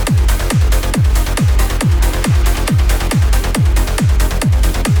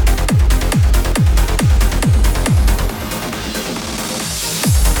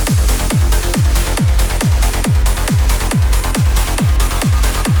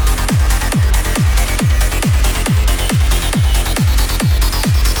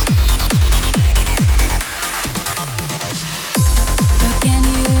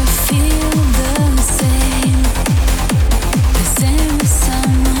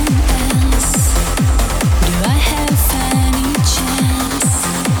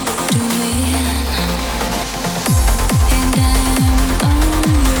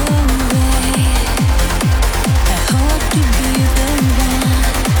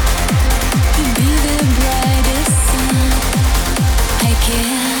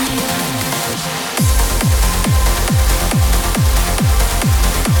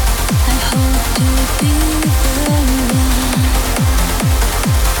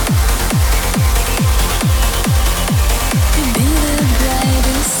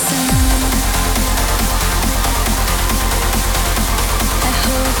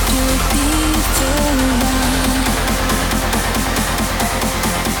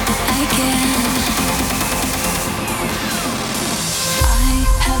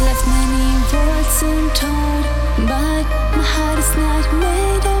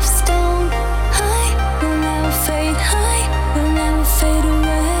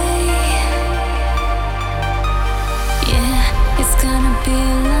 Can you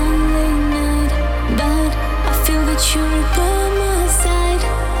feel the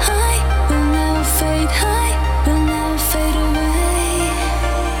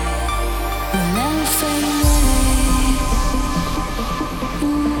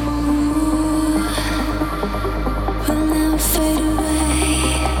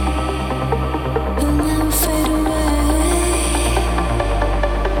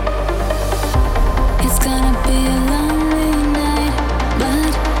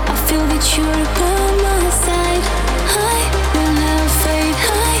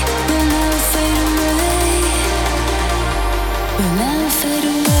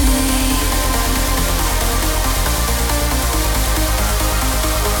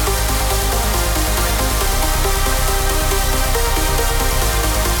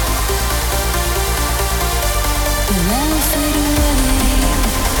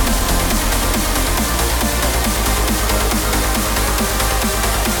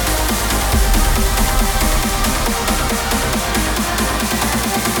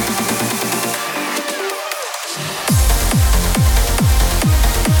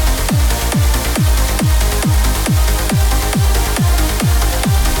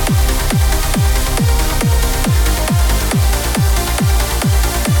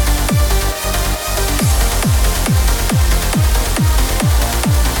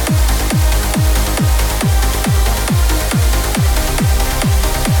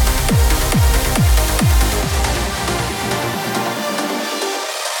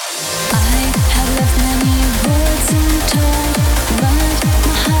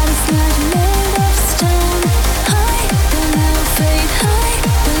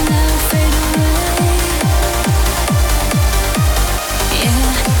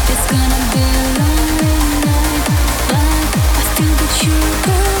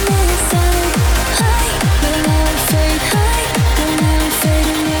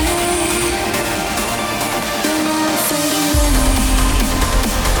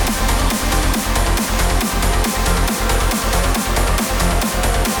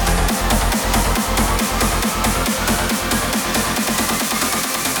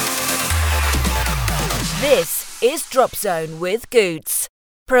This is Drop Zone with Goots,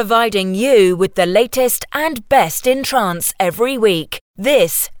 providing you with the latest and best in trance every week.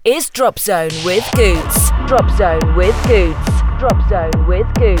 This is Drop Zone with Goots. Drop Zone with Goots. Drop Zone with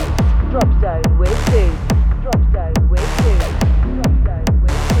Goots. Drop Zone with Goots. Drop Zone with Goots.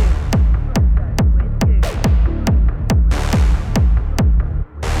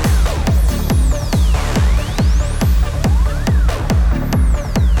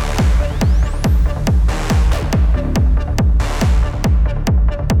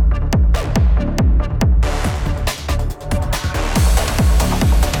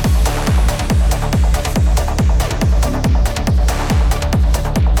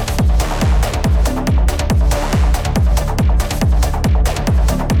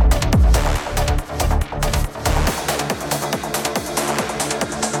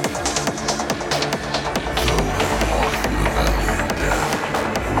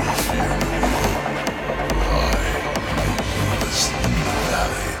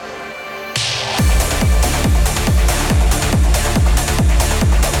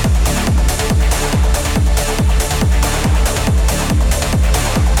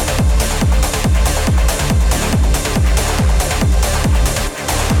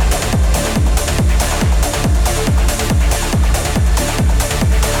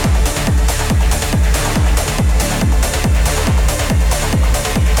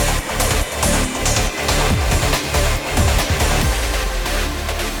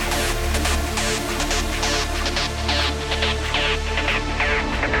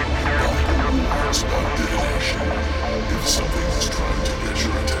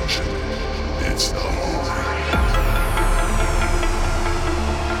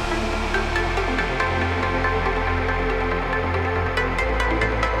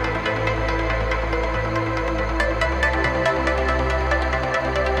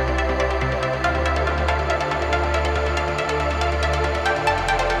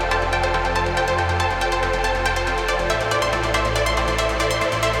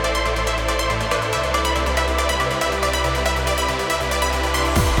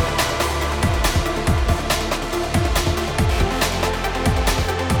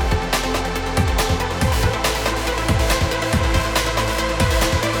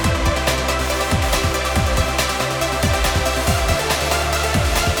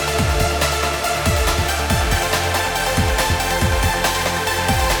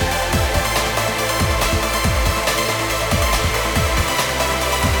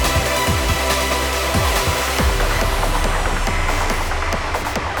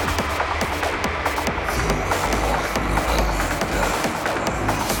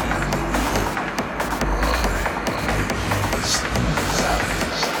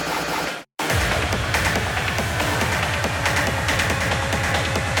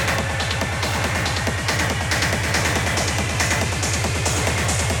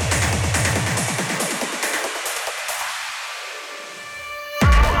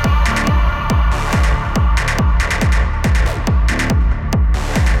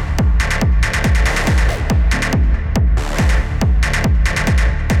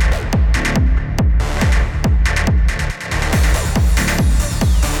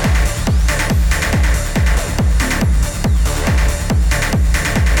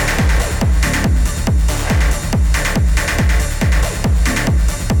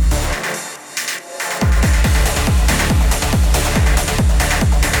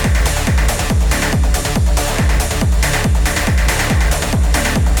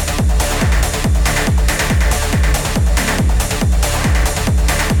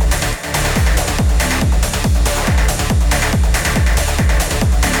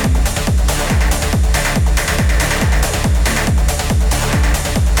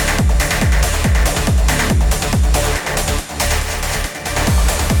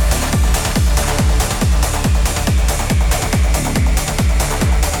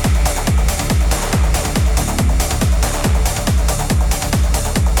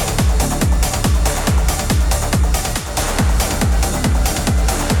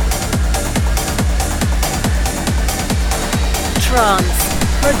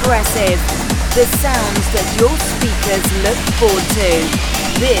 progressive. The sounds that your speakers look forward to.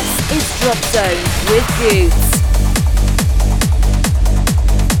 This is Drop Zone with Goots.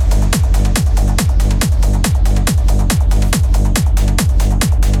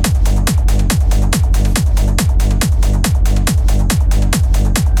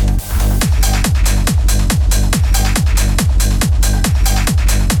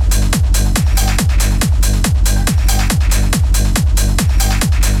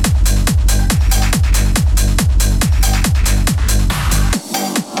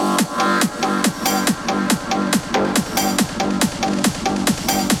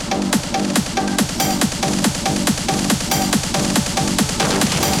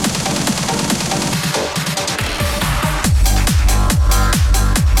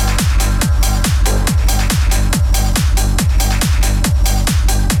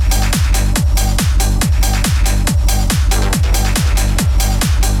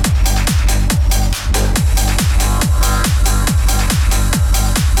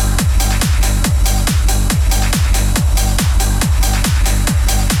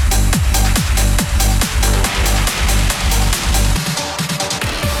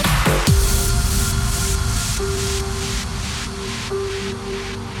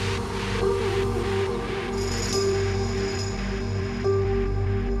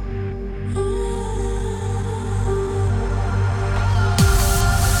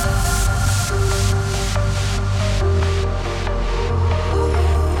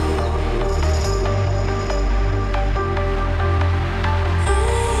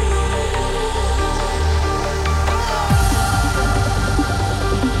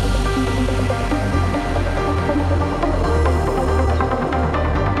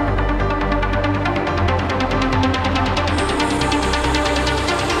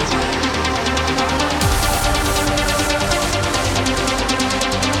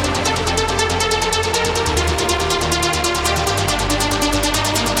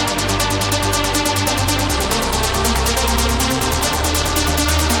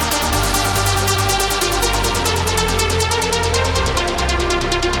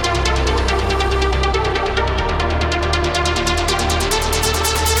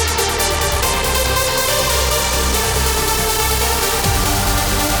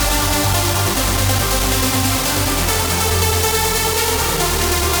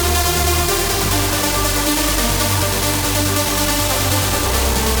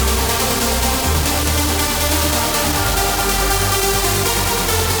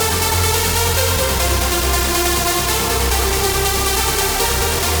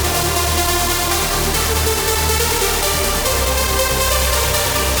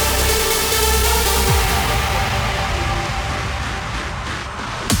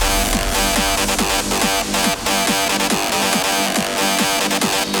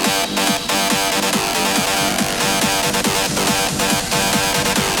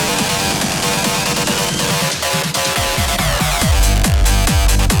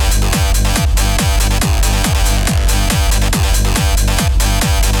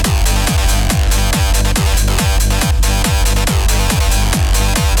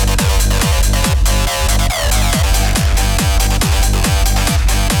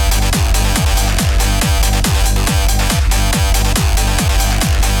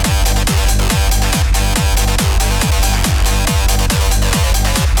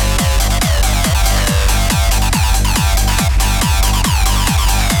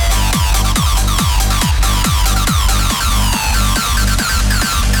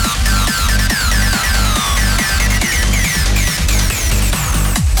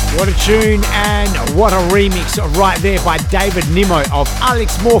 What a tune and what a remix right there by David Nimmo of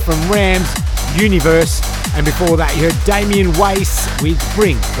Alex Moore from Rams Universe. And before that you heard Damien Weiss with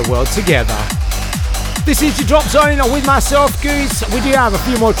Bring the World Together. This is your Drop Zone with myself, Goose. We do have a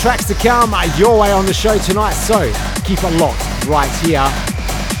few more tracks to come your way on the show tonight, so keep it locked right here.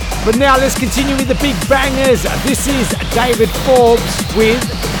 But now let's continue with the big bangers. This is David Forbes with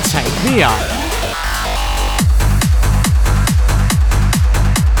Take Me Up.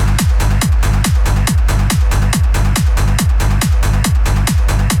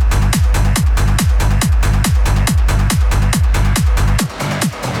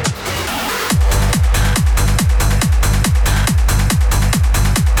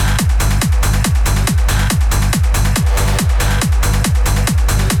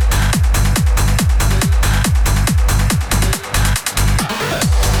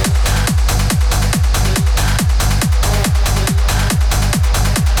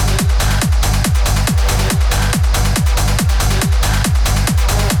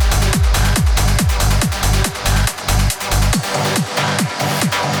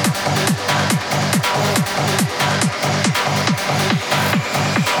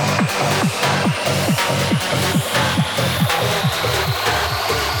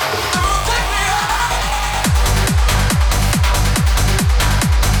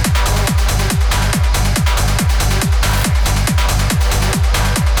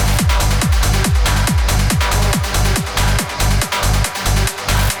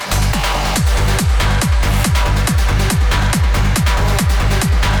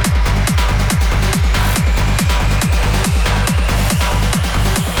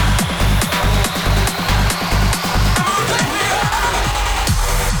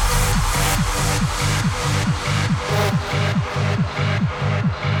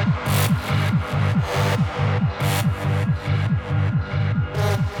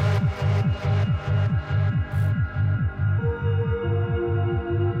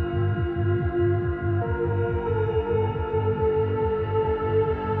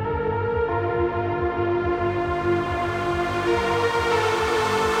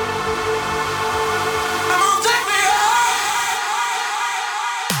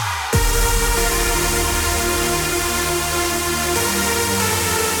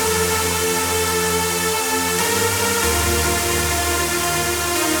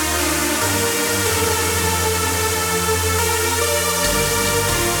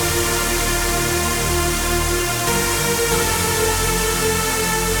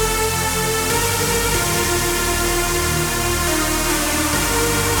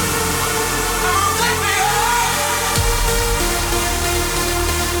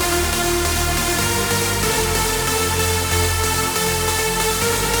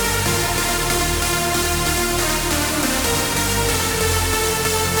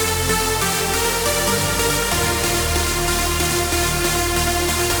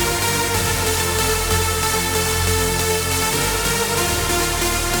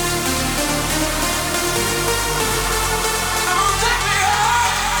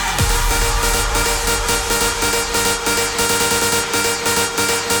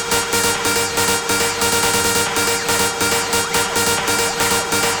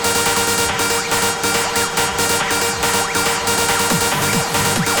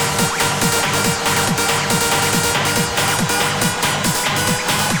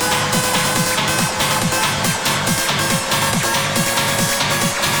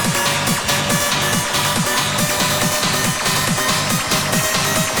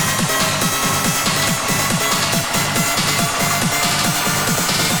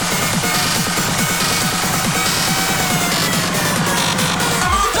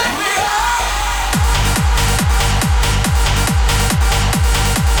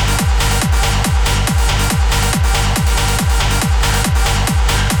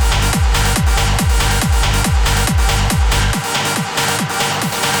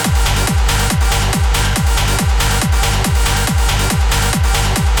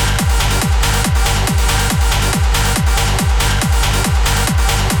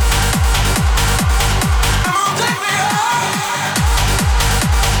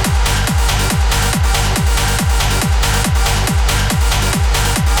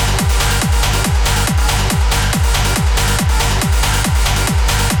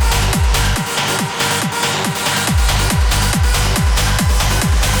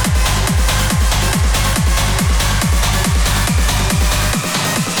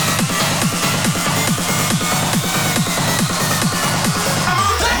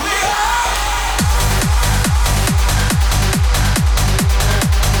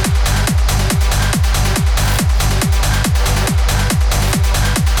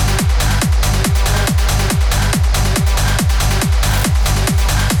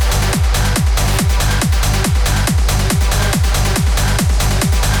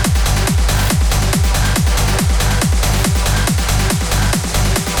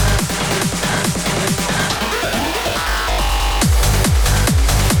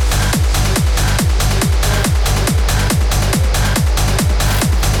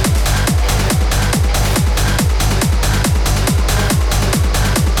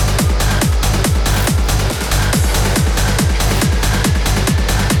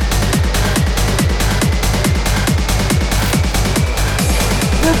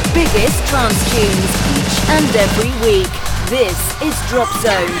 The biggest trance tunes each and every week. This is Drop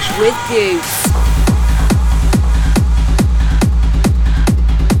Zone with Goots.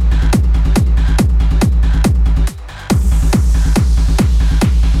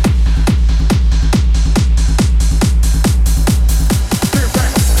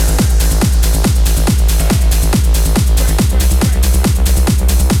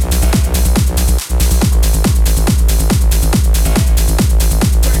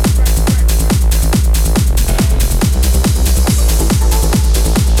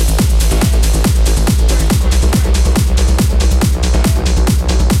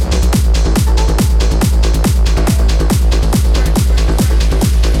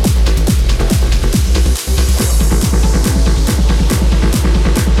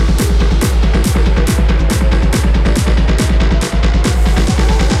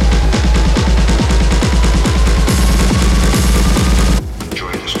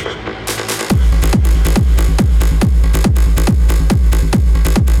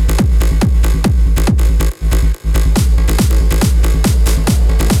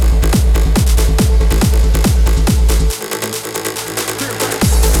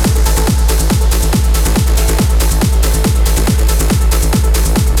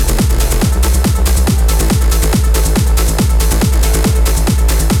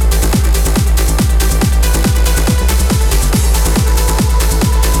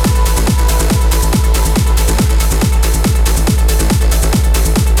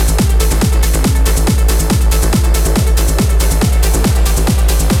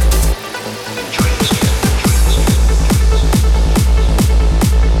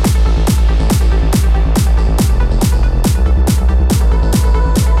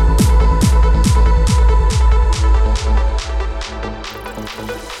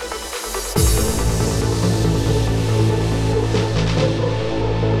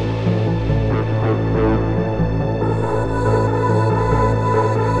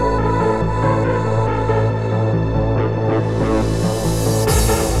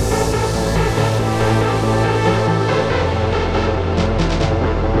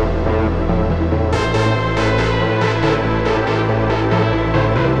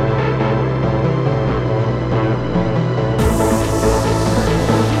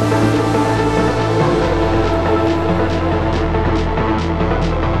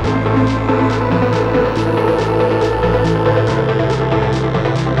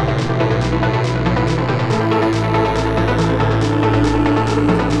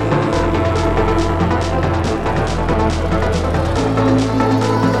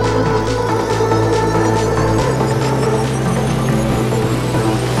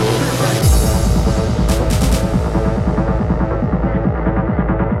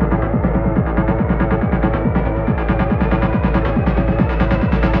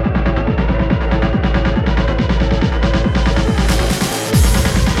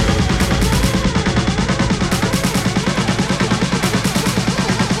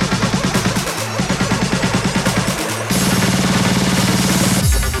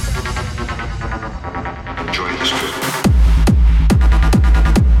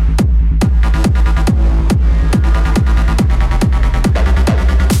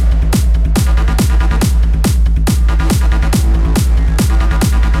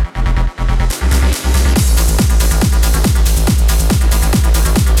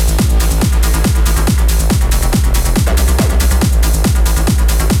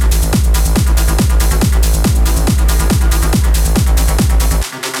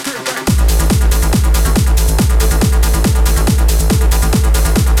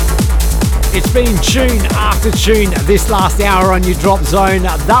 Been tune after tune this last hour on your Drop Zone.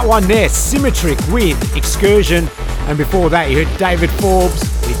 That one there, Symmetric with Excursion, and before that you heard David Forbes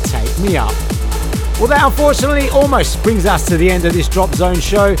with Take Me Up. Well, that unfortunately almost brings us to the end of this Drop Zone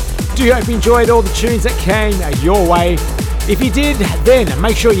show. Do hope you enjoyed all the tunes that came your way. If you did, then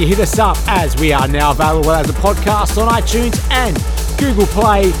make sure you hit us up, as we are now available as a podcast on iTunes and Google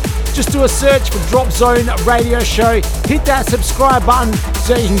Play. Just do a search for Drop Zone Radio Show. Hit that subscribe button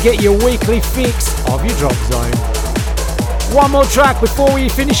so you can get your weekly fix of your Drop Zone. One more track before we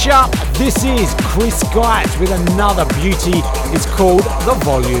finish up. This is Chris Geitz with another beauty. It's called The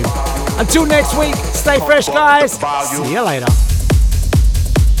Volume. Until next week, stay fresh, guys. See you later.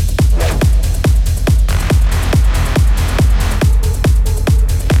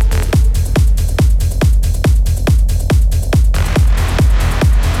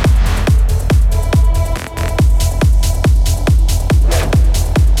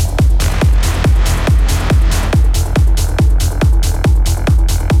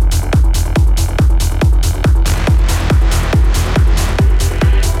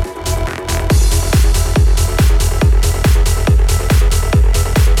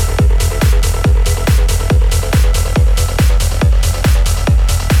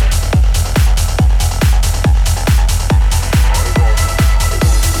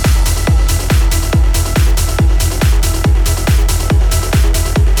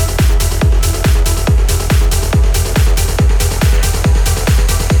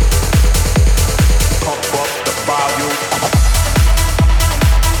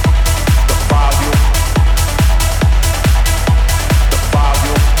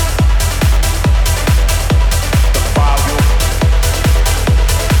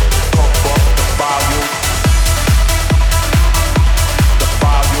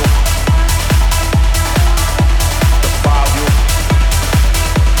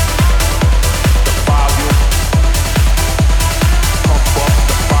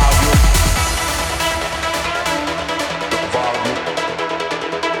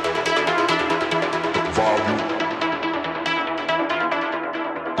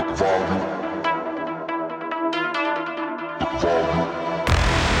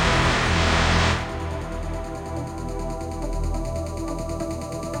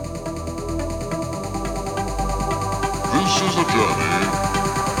 is a journey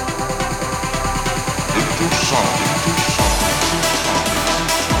into sound.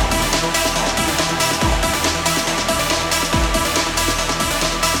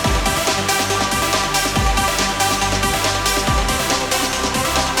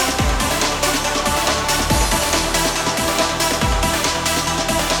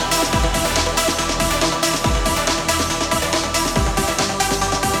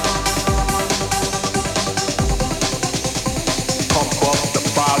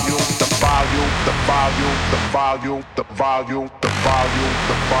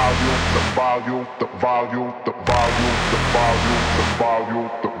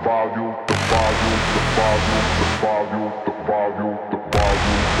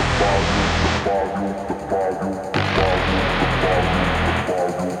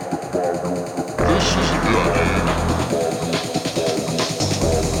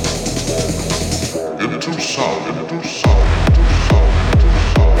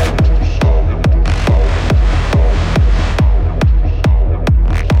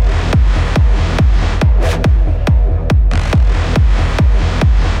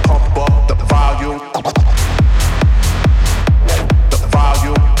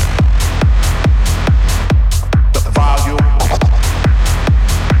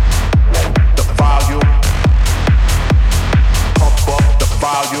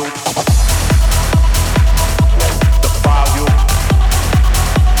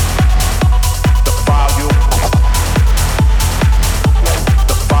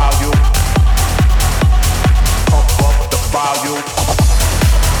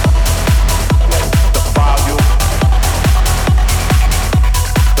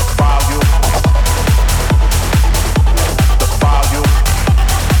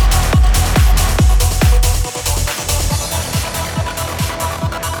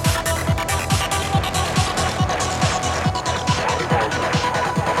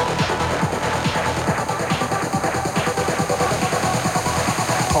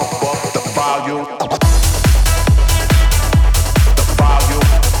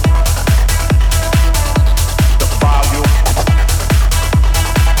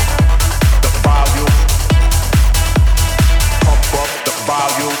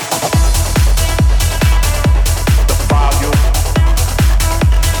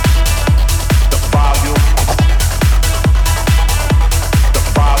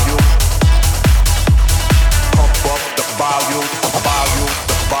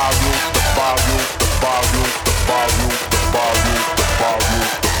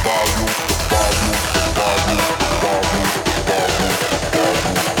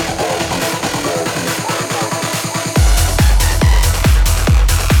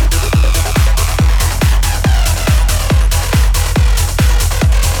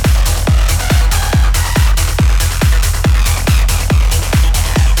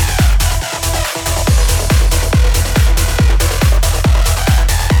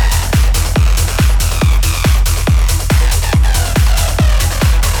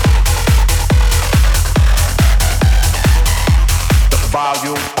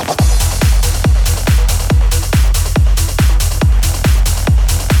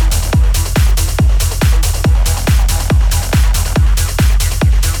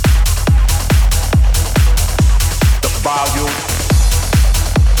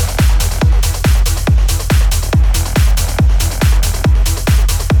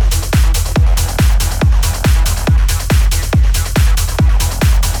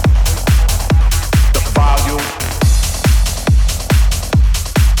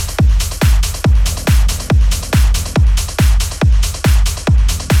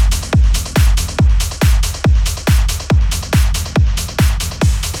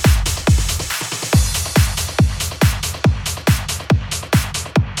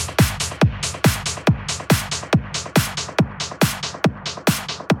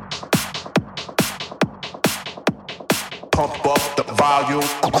 Pump up the volume.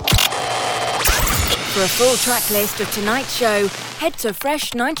 For a full track list of tonight's show, head to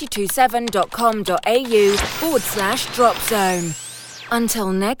fresh927.com.au/Drop Zone.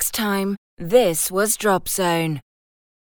 Until next time, this was Drop Zone.